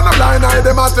not turn a blind eye,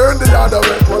 them I turn the other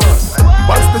way.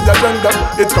 What's the agenda?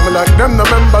 It's coming like them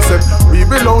November said. We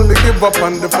will only give up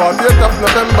on the 40th of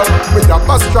November. We have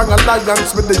a strong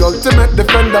alliance with the ultimate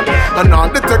defender. And all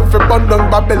the tech for Bundle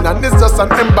Babylon is just an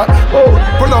ember. Oh,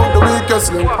 pull out the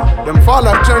weakest link, them fall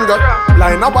like Jenga.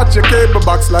 Line up at your cable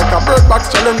box like a bird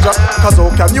box challenger. Cause how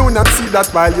can you not see that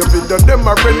while you video them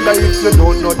a render? If you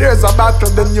don't know there's a battle,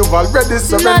 then you've already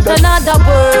surrendered. Not another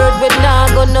word, we're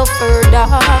not go no further.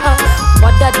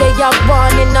 What that they are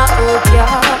born in the earth, yeah.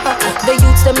 The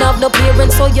youths them have no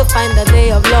parents, so you find that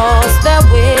they have lost their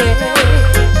way.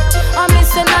 I'm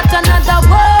missing not another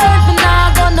word, we're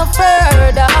not go no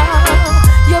further.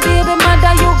 Your baby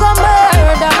mother, you go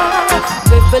murder.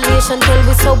 Revelation tell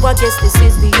me so, I guess this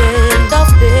is the end of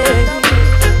day.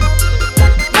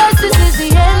 Yes, this is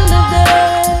the end of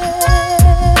day.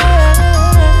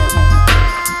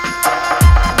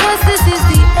 Yes, this is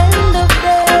the end of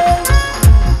day.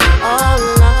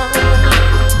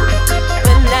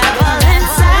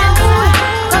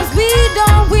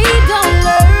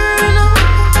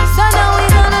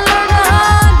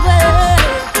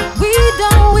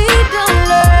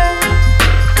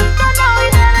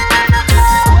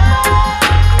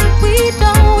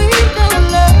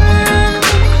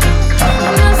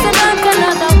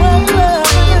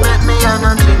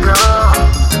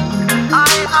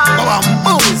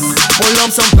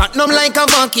 Some platinum like a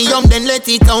vacuum, then let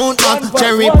it out back.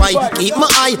 Cherry pie, keep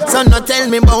my eye, so not tell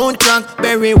me about crack.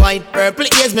 Berry white, purple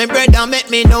is my bread and make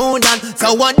me know that.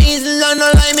 So what diesel and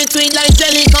a lime, it sweet like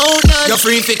jelly coated. You're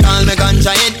free to call me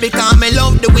ganja head because me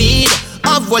love the weed.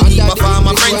 I've one heap of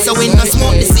my friends, so we no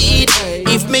smoke the seed.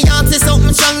 If me heart is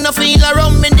something strong, no feel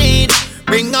around me need.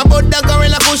 Bring about the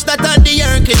gorilla push that on the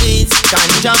Hercules.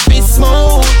 Ganja fi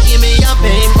smoke, give me a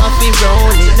paper fi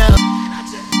roll it now.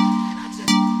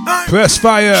 Press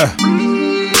fire.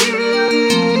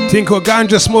 Tinko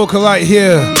Ganja Smoker right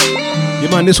here. Yeah,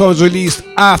 man, this one was released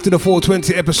after the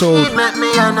 420 episode. So you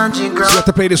have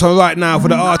to play this one right now for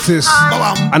the artists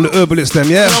and the herbalists them,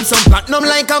 yeah? Some platinum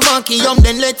like a vacuum,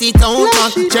 then let it out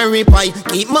back. Cherry pie,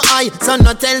 keep my eye, so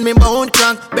not tell me about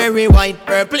crack. Berry white,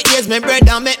 purple is my bread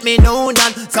and make me know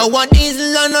that. So what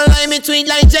diesel and a lime, it sweet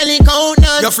like jelly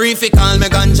coated. You're free to call me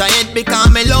ganja head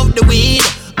because me love the weed.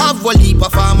 I've one heap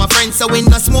of my friends, so we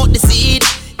no smoke the seed.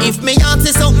 If me heart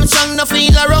is something strong, no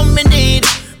feel around me need.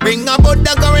 Bring about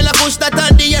the gorilla push that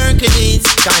on the Hercules.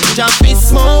 Ganja fi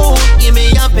smoke, give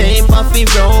me a paper fi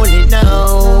roll it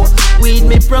now. Weed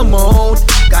me promote,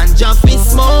 ganja fi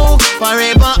smoke.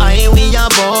 Forever I we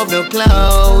above the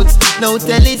clouds. No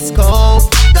telescope,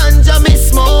 ganja me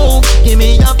smoke. Give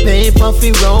me a paper fi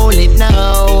roll it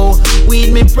now.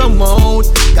 Weed me promote,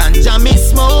 ganja me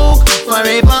smoke.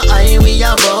 Forever I we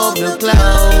above the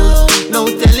clouds. No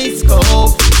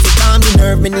telescope. Calm the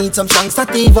nerve, me need need some strong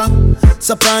sativa.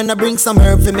 Soprano bring some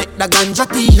herb to make the ganja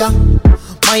tea.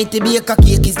 Mighty baker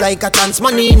cake is like a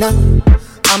transmanina.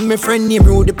 And my friend named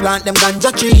Rudy plant them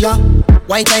ganja tree.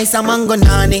 White ice and mango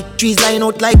nani, trees line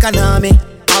out like an army.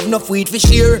 Have enough weed for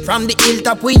share, from the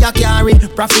hilltop we a carry.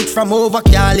 Profit from over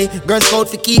Cali, Girl Scout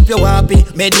for keep you happy.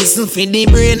 Medicine for the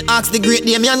brain, ask the great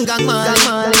Damian Gang Mali.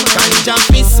 Ganja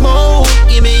fi smoke,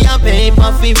 give me a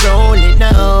paper fi roll it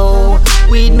now.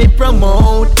 Weed me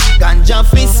promote, ganja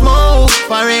fi smoke.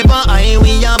 Forever I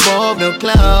we above the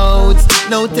clouds.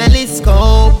 No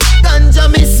telescope, ganja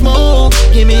me smoke.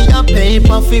 Give me a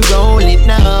paper fi roll it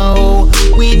now.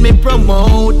 Weed me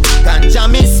promote, ganja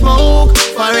me smoke.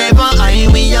 Forever I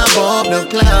we above the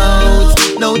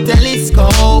clouds. No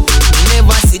telescope.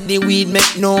 Never see the weed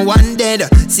make no one dead.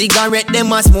 Cigarette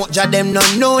them a smoke, ja them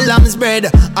no lamb's bread.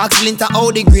 Ask Linta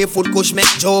how the grapefruit kush make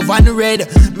Jovan red.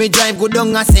 Me drive go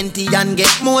down a Senti and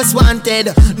get most wanted.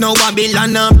 Now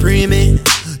Babylon and pray me.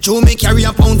 Chew me carry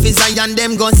a pound for Zion,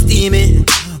 them gon' steam me.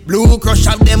 Blue crush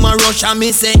up them a rush and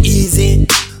me say easy.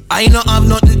 I no have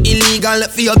nothing illegal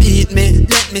for you beat me.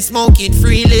 Let me smoke it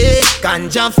freely.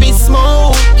 Ganja fi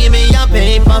smoke, give me a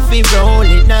paper fi roll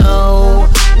it now.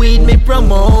 Weed me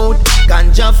promote,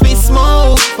 ganja fi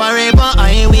smoke. Forever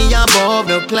I we above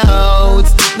the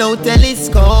clouds. No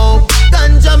telescope,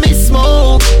 ganja me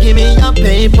smoke. Give me a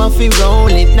paper fi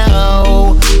roll it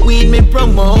now. Weed me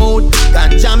promote,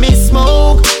 ganja me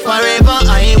smoke. Forever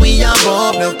I we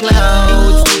above the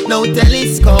clouds. No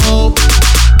telescope.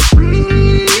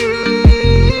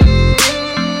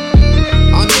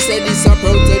 This a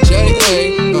protege,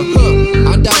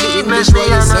 and that the English what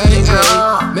you say,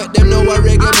 make them know what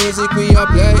reggae music we a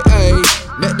play,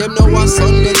 make them know what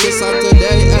Sunday to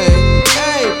Saturday,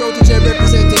 protege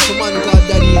representing for man called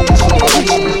Daddy English.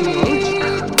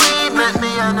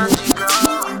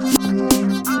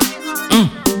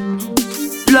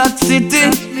 Black City,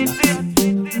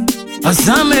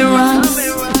 Azamira,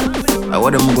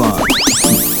 what am I going?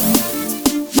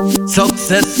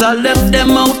 Success, I left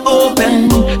them out open.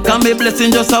 Can be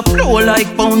blessing just a flow like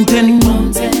fountain.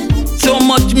 So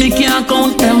much me can't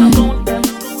count them.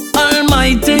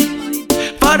 Almighty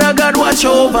Father God, watch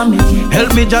over me.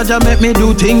 Help me, Jaja, make me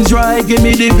do things right. Give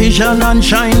me the vision and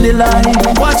shine the light.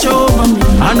 Watch over me.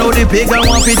 I know the pagan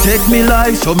want to take me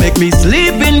life, so make me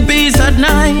sleep in peace at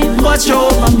night. Watch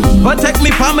over me. Protect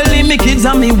me family, me kids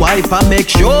and me wife, and make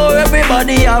sure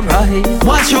everybody alright.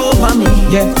 Watch over me,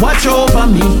 yeah. Watch over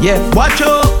me, yeah. Watch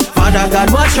over. Father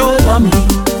God, watch over me.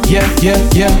 Yeah, yeah,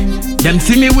 yeah. Them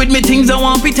see me with me things I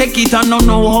want to take it, and don't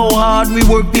know how hard we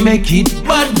work to make it.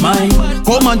 Bad mind,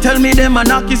 come and tell me them and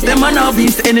knock kiss them and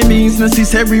obvious enemies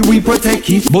necessary we protect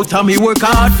it. But I me work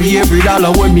hard for every dollar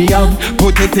when me have.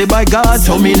 Protected by God,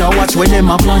 so me now watch when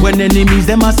them a plan. When enemies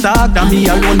them a start, and me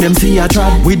alone them see a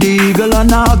trap. With the eagle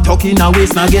and knock, talking a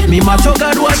waste now get me mad. So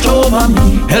God watch over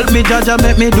me. Help me Jaja,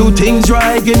 make me do things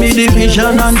right. Give me the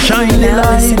vision and shine the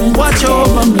light. Watch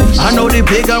over me. I know the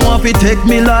pagan want to take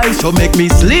me life, so make me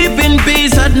sleep in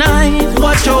peace at night.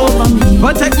 Watch over me.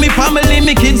 Protect me family,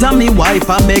 me kids and me wife,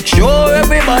 and make sure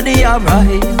everybody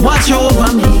alright. Watch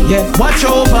over me, yeah. Watch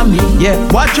over me, yeah.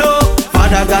 Watch over.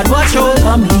 Father God, watch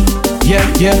over me. Yeah,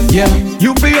 yeah, yeah.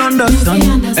 You be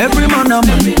understand. Every man a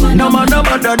man. No man no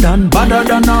better than no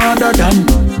other than.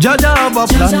 Jaja have a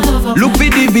plan. Look for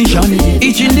the vision.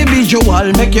 Each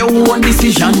individual make your own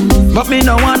decision. But me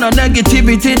no want no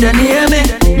negativity, then hear me.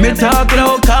 Me talk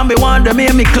loud, can be want them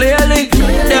hear me clearly.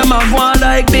 Them have one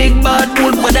like big bad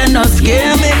wood, but they not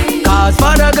scare me. Cause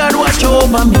Father God watch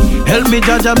over me. Help me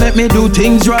Jaja, make me do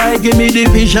things right. Give me the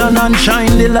vision and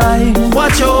shine the light.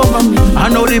 Watch over me. I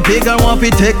know the pagan want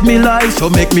to take me life, so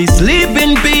make me sleep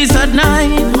in peace at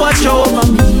night. Watch over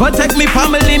me. Protect me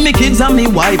family, me kids and me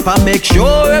wife, and make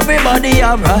sure everybody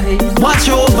alright. Watch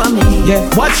over me, yeah.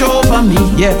 Watch over me,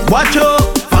 yeah. Watch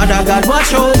over. Father God,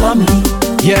 watch over me.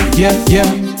 Yeah, yeah,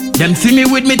 yeah. Them see me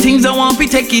with me things I want to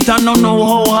take it, and don't know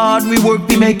how hard we work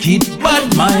to make it.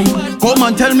 Bad mind, come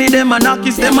and tell me them and knock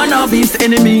kiss them and obvious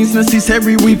enemies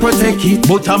necessary we protect it.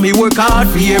 But I me work hard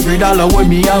for every dollar when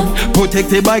me have.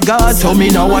 Protected by God, so me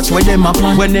now watch where them a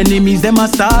plan. When enemies them a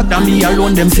start, and me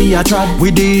alone them see a trap.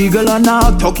 With the eagle and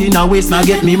knock, talking a waste now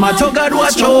get me mad. So God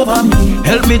watch over me.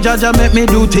 Help me Jaja, make me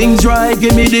do things right.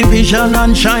 Give me the vision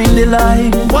and shine the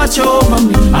light. Watch over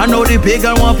me. I know the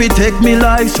pagan want to take me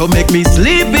life, so make me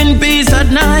sleep in peace at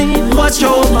night. Watch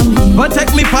over me.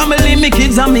 Protect me family, me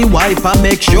kids and me wife, and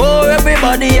make sure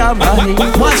everybody alright.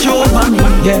 Watch over me,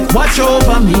 yeah. Watch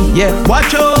over me, yeah.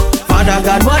 Watch over. Father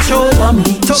God, watch over me.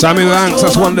 Sammy Ranks,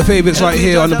 that's one of the favourites right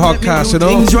here on the podcast, you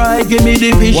know. Right, give me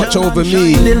the vision. Watch Over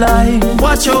Me.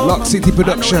 Watch over. Lock City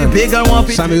Production.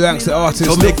 Sammy Ranks, the artist.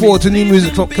 Look forward to new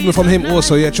music coming from him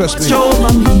also, yeah, trust me.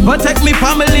 Protect me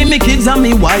family, me kids and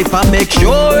me wife, and make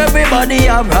sure everybody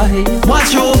alright.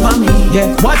 Watch over me,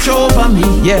 yeah. Watch over me,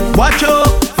 yeah. Watch over.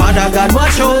 Father God,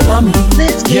 watch over me.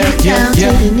 Let's get down to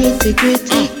the nitty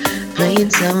gritty.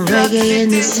 Playing some reggae in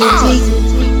the city.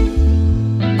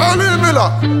 Ali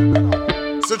Miller.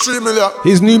 It's 3 million.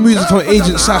 His new music from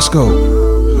Agent Sasco.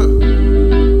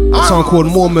 A song called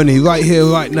More Money, right here,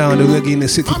 right now on the Reggae in the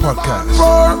City podcast.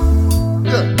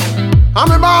 Yeah.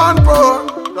 I'm a man poor.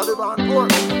 Daddy man poor.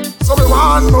 So we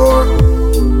want more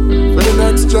for the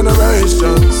next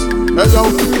generations. Hey yo,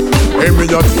 hey me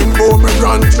a think about my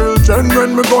grandchildren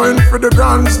when me going for the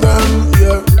grands them,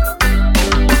 yeah.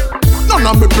 None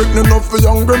of me pregnant enough for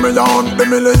younger me on the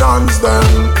millions them,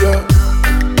 yeah.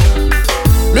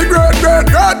 Me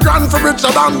great-great-great-grand for richer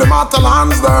than the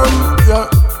Matalans them, yeah.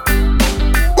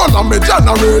 One of me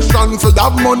generation for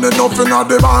have money nothing in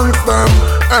the banks them,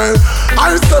 hey.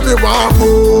 I say we want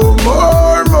more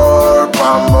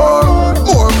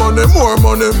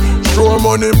money, show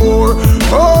money more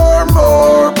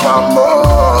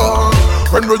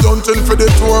when we hunting for the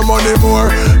tour money more.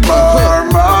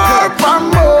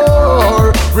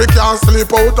 We can't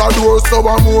sleep out a door so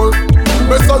more,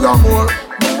 me say more.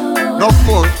 Enough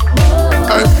more.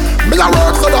 Hey, me a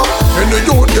work so that when the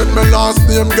youth get me last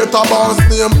name, get a boss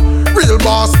name, real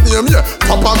boss name, yeah,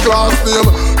 top a class name.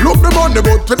 Look the money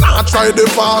but we not try the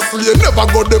fast lane, never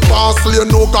go the fast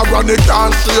lane, no granny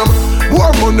can't shame.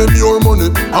 More money,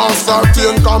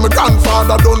 uncertain, cause my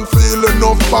grandfather don't feel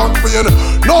enough back pain.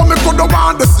 Now me coulda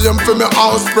want the same for me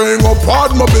offspring, up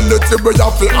hard mobility, we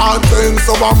have to attain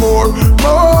some more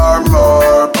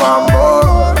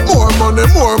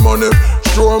money.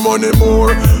 Show money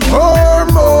more.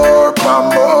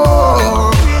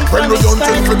 When we don't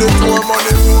think for the tour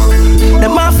money more.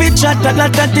 Them a fit chat a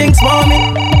lot of things for me.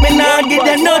 Me nah give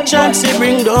them no chance to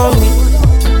bring down me.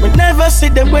 We never see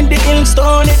them when the ink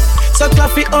stone it. So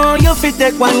coffee on you fit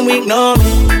take 1 week no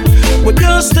me. We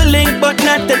used to link but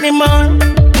not anymore.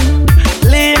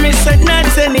 Leave me said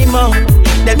not anymore.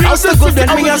 Them used to good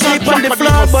when me asleep on the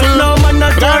floor, but no man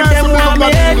not turn them want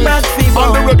me head back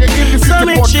fever. So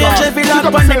me change every lock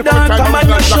on the door, come on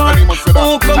the shore.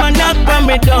 Who come and knock on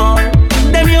me door?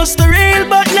 Them used to real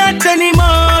but not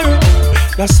anymore.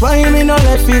 That's why me no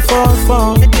let me fall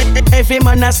for. Every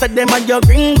man I said them and your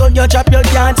gringo, you drop your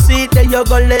can't see it, then you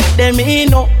go let them in.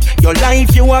 Your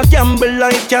life you a gamble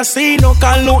like casino.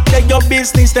 Call out that your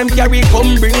business them carry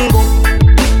come bringo.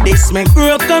 This make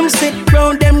grow come sit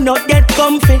round them not get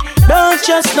comfy. Don't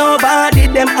trust nobody,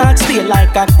 them heart stay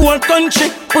like a cold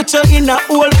country. Put you in a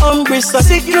old hungry, so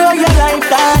secure your life,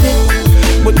 darling.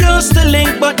 We used to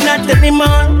link but not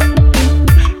anymore.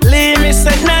 Leave me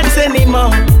said not anymore.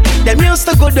 Them used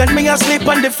to good when me asleep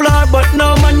on the floor, but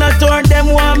no man not turn them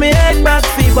want me head back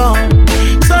fever.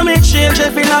 So me change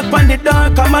every lock on the door,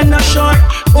 come on not short.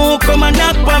 Who come and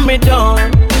knock on me door?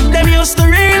 Them used to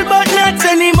real but not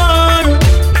anymore.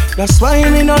 That's why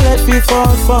me no let me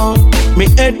fall for. Me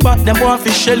head back, them want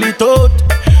fi shell it out.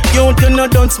 You don't know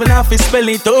dunce, me not fi spell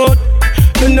it out.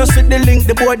 You know see the link,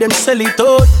 the boy them sell it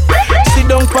out. Sit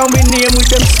down for me name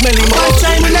with them smelly mouth. One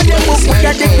time in a them book, we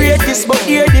are the greatest, but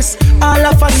hear this. All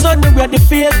of a sudden we are the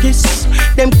fakest.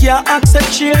 Them can't accept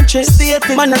changes.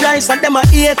 Man a rise and them a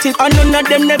hate it. And none of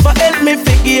them never help me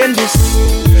fi gain this.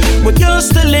 We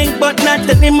used to link but not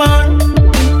anymore.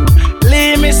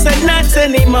 Leave me said not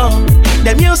anymore.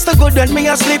 Them used to good when me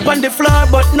asleep on the floor,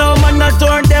 but no man not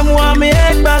turn them want me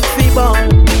head back fever.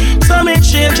 So me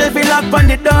change every lock on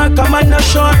the door, come on not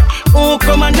short. Who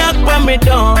come and knock on me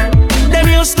door? Them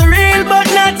used to real but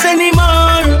not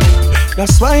anymore.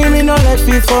 That's why me no let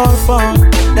me fall for.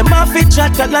 Them a fit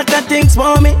chat a lot of things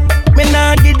for me. Me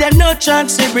nah give them no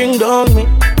chance to bring down me.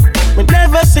 Me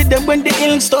never see them when the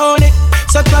ink stone it.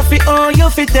 So coffee on you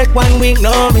fit take 1 week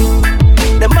no me.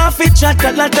 Them a fit chat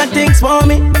a lot of things for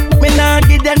me. Me nah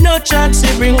give them no chance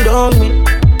to bring down me.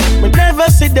 Me never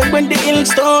see them when the ink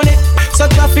stone it. So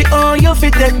coffee on you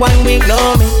fit take 1 week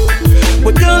no me.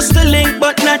 We used to link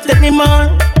but not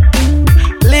anymore.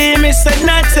 Leave me said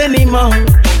not anymore.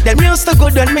 Them used to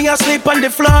good when me asleep on the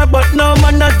floor, but no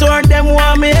man not turn them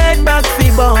want me head back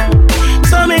fever.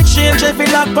 So me change every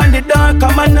lock on the door,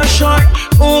 come on no short.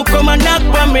 Who come and knock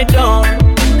on me door?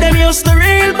 Them used to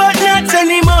real but not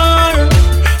anymore.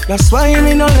 That's why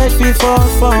me no let me fall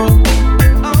for.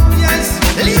 Oh yes,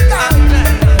 legal.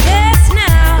 Yes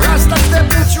now. Rasta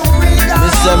stepping through legal.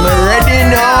 Mr. Me ready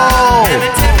now.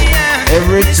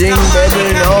 Everything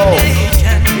baby know.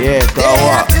 Yeah,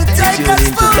 Kawa, tune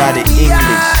into Daddy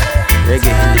English. Reggae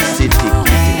in the city,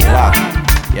 keep it locked.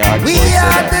 Yeah, we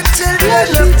are the children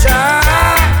of Jah,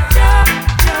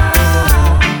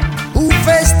 who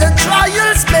face the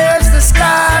trials, bears the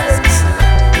scars.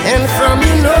 And from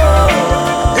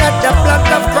let the blood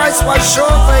of Christ wash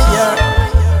over you.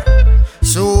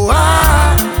 So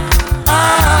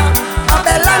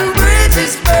Babylon Bridge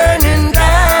is burning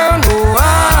down.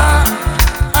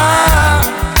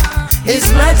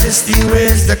 His Majesty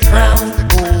wears the crown.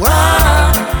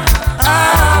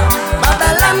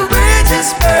 Babylon Bridge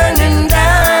is burning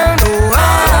down.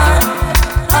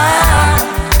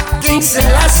 King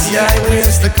Selassie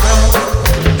wears the crown.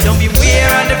 Don't beware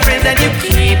of the friends that you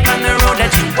keep on the road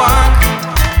that you walk.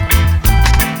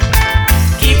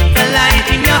 Keep the light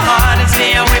in your heart and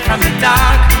stay away from the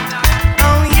dark.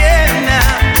 Oh yeah,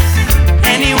 now.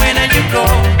 Anywhere that you go,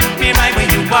 be right where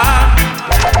you are.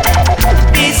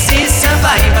 This is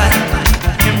survival.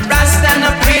 You rust and the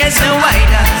praise and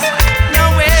wider.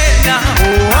 Nowhere now.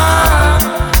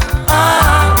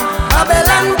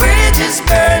 Babylon Bridge is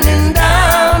burning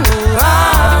down.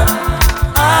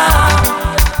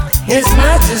 His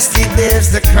Majesty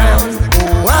bears the crown.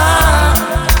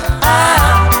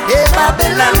 Yeah,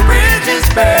 Babylon Bridge is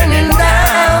burning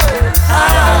down.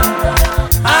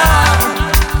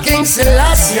 King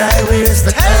Selassie wears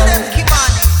the crown.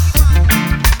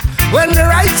 When the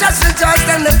righteous rejoice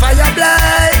and the fire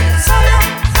blaze,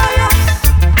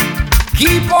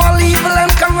 keep all evil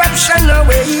and corruption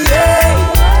away.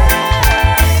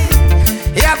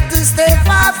 You have to stay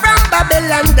far from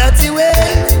Babylon dirty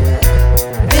way.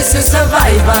 This is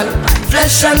survival.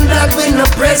 Flesh and blood, we no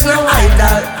praise, no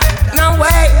idol. No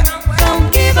way.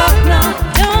 Don't give up now.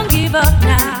 Don't give up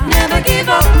now. Never give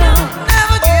up now.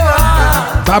 Never give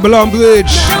up. Babylon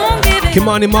Bridge.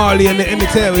 Kimani Marley and the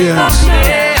Imitarians.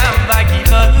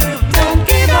 Don't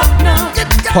give up now.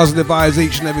 Positive vibes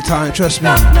each and every time, trust me.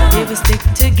 We will stick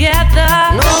together.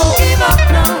 Don't give up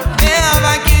now.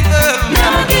 Never give up.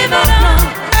 Never give up now.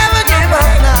 Never give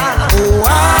up now.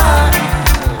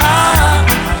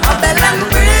 Babylon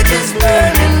Bridge is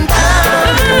burning down.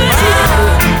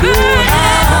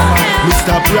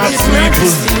 Mr. Pratt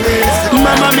people,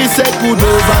 Mama me say good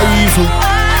over evil.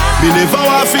 Me never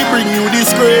want to bring you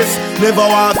disgrace. Never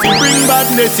want to bring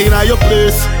badness in your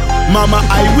place. Mama,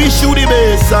 I wish you the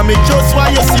best. I me just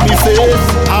want you see me face.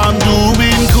 I'm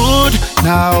doing good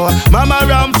now. Mama,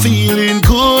 I'm feeling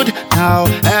good now.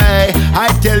 Hey, I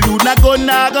tell you, not go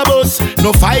naga boss.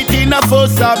 No fighting a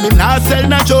fuss. I me not sell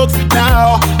no jokes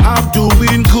now. I'm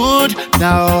doing good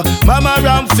now. Mama,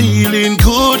 I'm feeling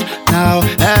good now.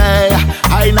 Hey,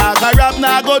 I naga rap,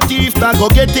 naga thief, naga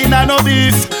get in a no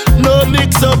beef. No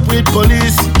mix up with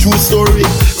police. True story.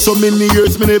 So many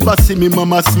years me never see me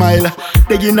mama smile.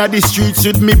 They in the streets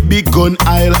with me big gun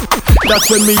aisle. That's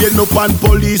when me end up on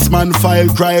policeman file.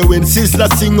 Cry when sister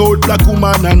sing out black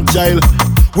woman and child.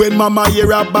 When mama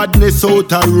hear a badness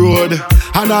out a road.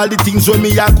 And all the things when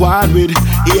me a go on with.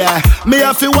 Yeah, me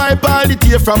have to wipe all the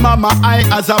tear from mama eye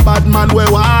as a bad man we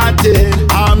wanted.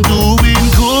 I'm doing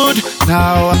good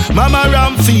now. Mama,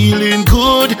 I'm feeling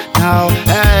good now.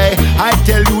 Hey, I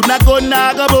tell you, not go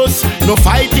naga boss. No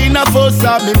fighting a fuss.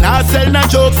 I me not sell no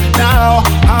jokes now.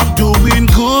 I'm doing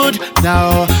good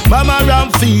now. Mama, I'm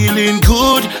feeling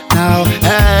good now.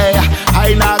 Hey,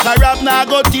 I naga rap,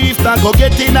 naga thief, naga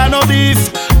get in a no beef.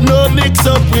 No mix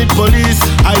up with police.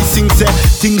 I sing say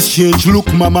things change.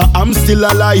 Look, mama, I'm still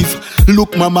alive.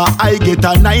 Look, mama, I get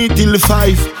a 9 till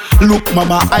 5. Look,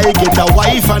 mama, I get a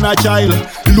wife and a child.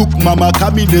 Look, mama,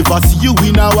 come me never see you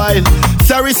in a while.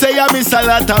 Sorry, say I miss a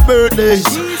lot of birthdays.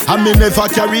 I me never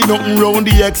carry nothing round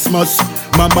the Xmas.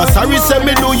 Mama, sorry, say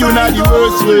me do you not the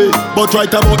worst way. But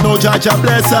right about no judge a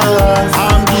bless her.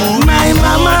 I'm doing my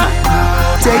mama,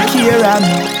 take care of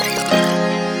me.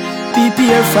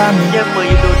 Prepare for me.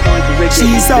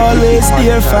 She's always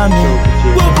there for me.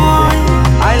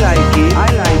 I like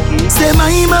it. Say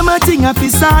my mama thing if you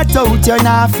sort out, you're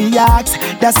not fi ask.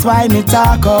 That's why me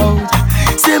talk out.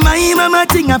 Say my mama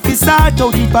thing if you sort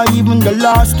out, if I even the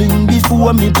last thing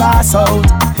before me pass out.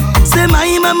 Say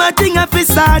my mama thing if you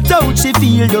sort out, she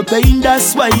feel the pain,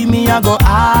 that's why me I go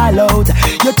all out.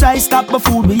 You try stop my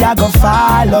food, me I go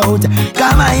fall out.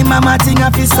 Cause my mama thing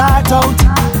if you sort out.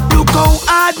 Look how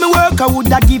hard me work, I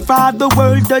woulda give her the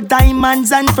world, the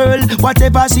diamonds and pearl,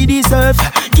 whatever she deserve.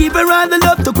 Give her all the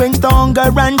love to quench the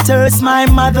hunger and thirst. My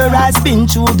mother has been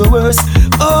through the worst.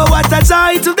 Oh, what a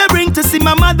joy to the bring to see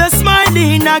my mother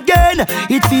smiling again.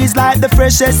 It feels like the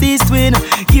freshest east wind.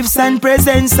 Gifts and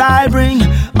presents I bring.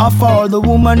 Of all the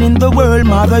woman in the world,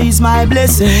 mother is my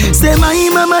blessing. Say my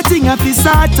mama thing if you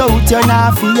start out, you're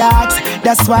not fi ask.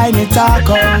 That's why me talk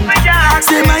out.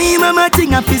 Say my mama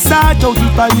thing if you start out,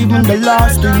 if I even the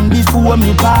last thing before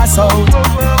me pass out.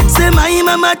 Say my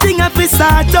mama thing if you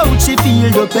start out, she feel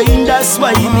the pain, that's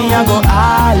why me I go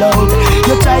all out.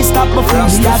 You try stop before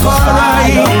me I go fall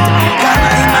out.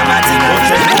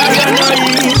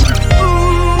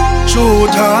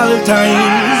 Shoot all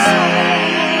times,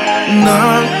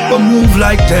 nah, but move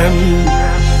like them.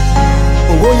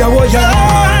 Oh yeah, oh yeah.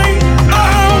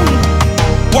 Oh.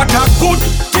 What a good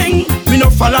thing, me no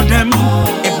follow them.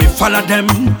 If me follow them,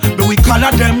 me we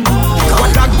color them.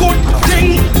 What a good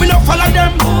thing, me no follow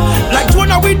them. Like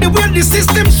Jonah with the way the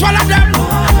system swallow them.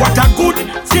 What a good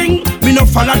thing, me no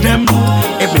follow them.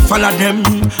 If me follow them,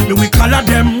 me we color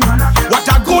them. What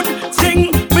a good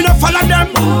thing, me no follow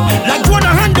them. Like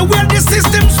Jonah and the way the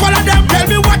system swallow them. Tell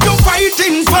me what you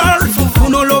fighting for. Who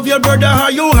no love your brother, how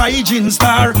you hygiene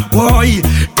star? Boy,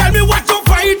 tell me what you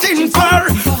fighting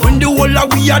for. When the whole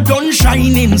of we are done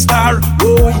shining star.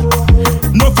 Boy,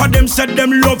 enough of them said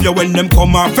them love you when them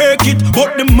come and fake it.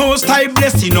 But the most high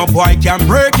blessing, no boy can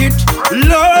break it.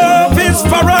 Love is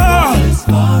for all,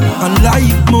 and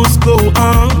life must go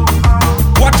on.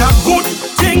 What a good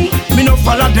thing, me no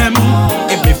follow them.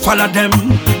 If me follow them,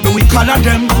 me we color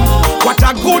them. What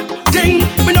a good thing,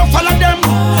 me no follow them.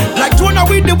 Like Jonah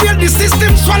with the way the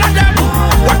system swallow them.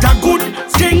 What a good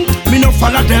thing, me no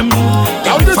follow them.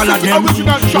 If me follow them,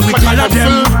 me we color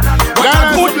them. What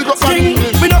a good thing,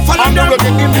 me no follow them.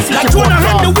 Like Jonah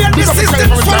and the way the system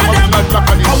swallow them.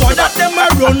 How that them a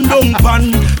run down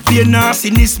pan. Fear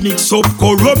nastiness mix up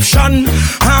corruption.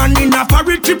 And in a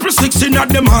parry 666 in a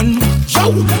them hand.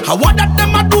 Yo, how that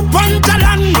them a do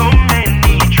pantalan. So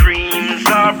many dreams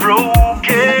are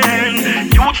broken.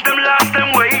 Youth them lost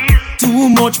them ways. Too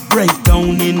much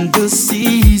breakdown in the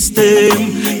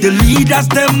system. The leaders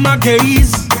them a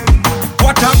gaze.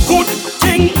 What a good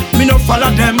thing, me no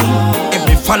follow them. If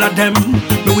me follow them,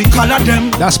 me we color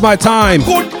them. That's my time.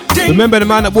 Remember the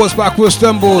man that walks backwards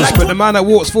stumbles, but the man that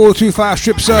walks forward too fast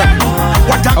strips up.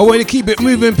 I want you to keep it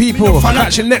moving, people.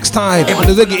 Catch you next time on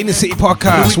the Reggae in the City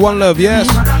podcast. One love, yes.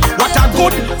 What a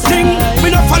good thing, me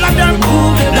no follow them.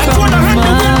 Like one hand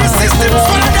the way the system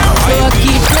follow them. So I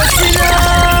keep pressing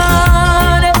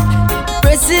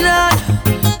on,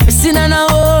 pressing on, I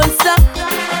won't stop.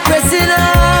 Pressing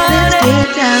on,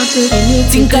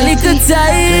 think a little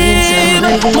time.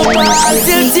 My heart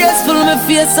till tears full, my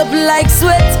face up like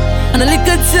sweat. And a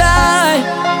little time,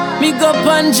 me go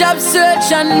on job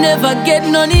search and never get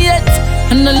none yet.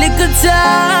 And a little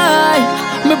time,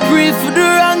 me pray for the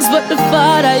wrongs, but the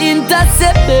Father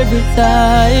intercept every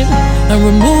time and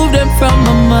remove them from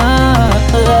my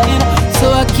mind.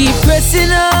 So I keep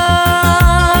pressing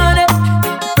on,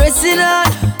 pressing on,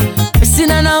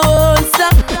 pressing on, I won't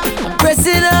stop.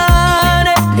 Pressing on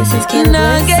it. And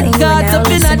I get caught up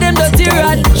in a them dirty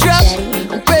rat trap.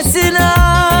 I'm pressing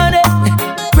on it.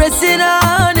 Pressing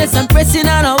on, yes, I'm pressing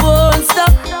on, I won't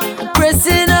stop. I'm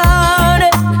pressing on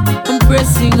it. I'm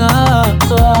pressing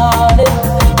on it.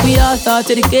 We all thought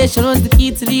education was the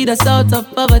key to lead us out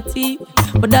of poverty,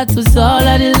 but that was all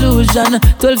an illusion.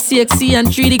 12 CXC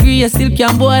and 3 degree, I still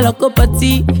can't boil a cup of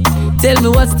tea. Tell me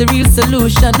what's the real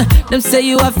solution. Them say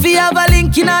you have to have a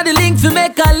link, you know the link to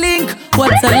make a link.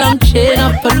 What's a long chain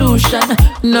of pollution?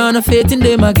 None of faith in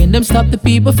them again, them stop the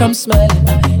people from smiling.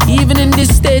 Even in this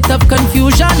state of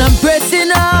confusion, I'm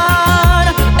pressing on,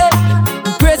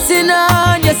 I'm pressing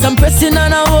on, yes I'm pressing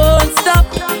on, I won't stop.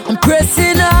 I'm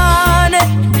pressing on it.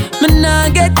 Me nah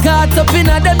get caught up in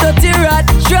a them dirty rat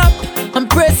trap. I'm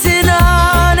pressing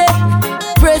on it,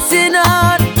 pressing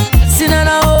on, pressing on,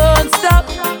 I won't stop.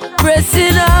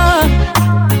 Pressing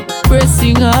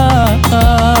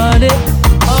on it.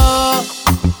 Oh,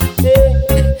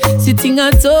 yeah. Sitting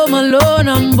at home alone,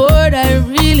 I'm bored, I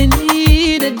really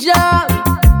need a job.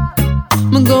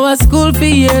 I'm go to school for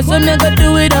years, so I gotta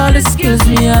do it all the skills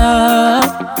me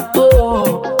have.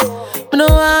 Oh, I know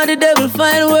how the devil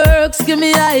find works, give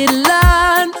me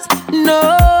islands.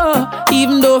 No,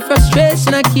 even though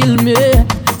frustration I kill me,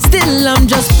 still I'm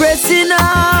just pressing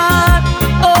on.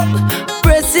 Oh,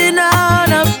 pressing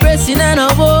on, I'm pressing and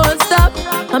I won't stop.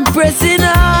 I'm pressing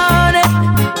on it.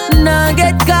 Now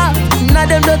get caught, now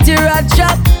them dirty rat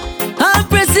trap. I'm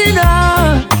pressing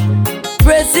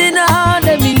on,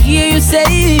 let me hear you say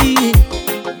it.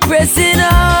 Pressing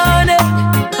on it,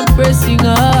 I'm pressing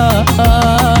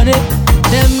on it.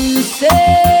 Them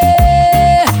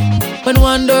say, when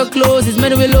one one door closes,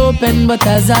 many will open. But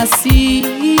as I see,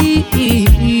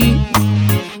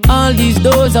 all these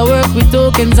doors I work with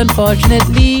tokens,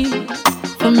 unfortunately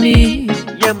for me.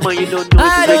 Yeah, man, you don't know.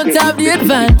 I don't have the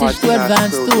advantage to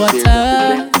advance to what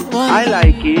I want. I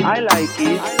like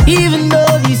it. Even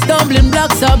though these stumbling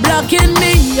blocks are blocking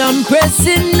me, I'm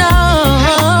pressing on.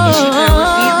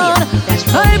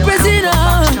 I'm pressing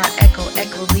on.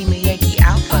 Echo Lima Yankee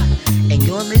Alpha, and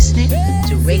you're listening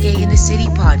to Reggae in the City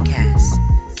podcast.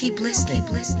 Keep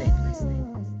listening.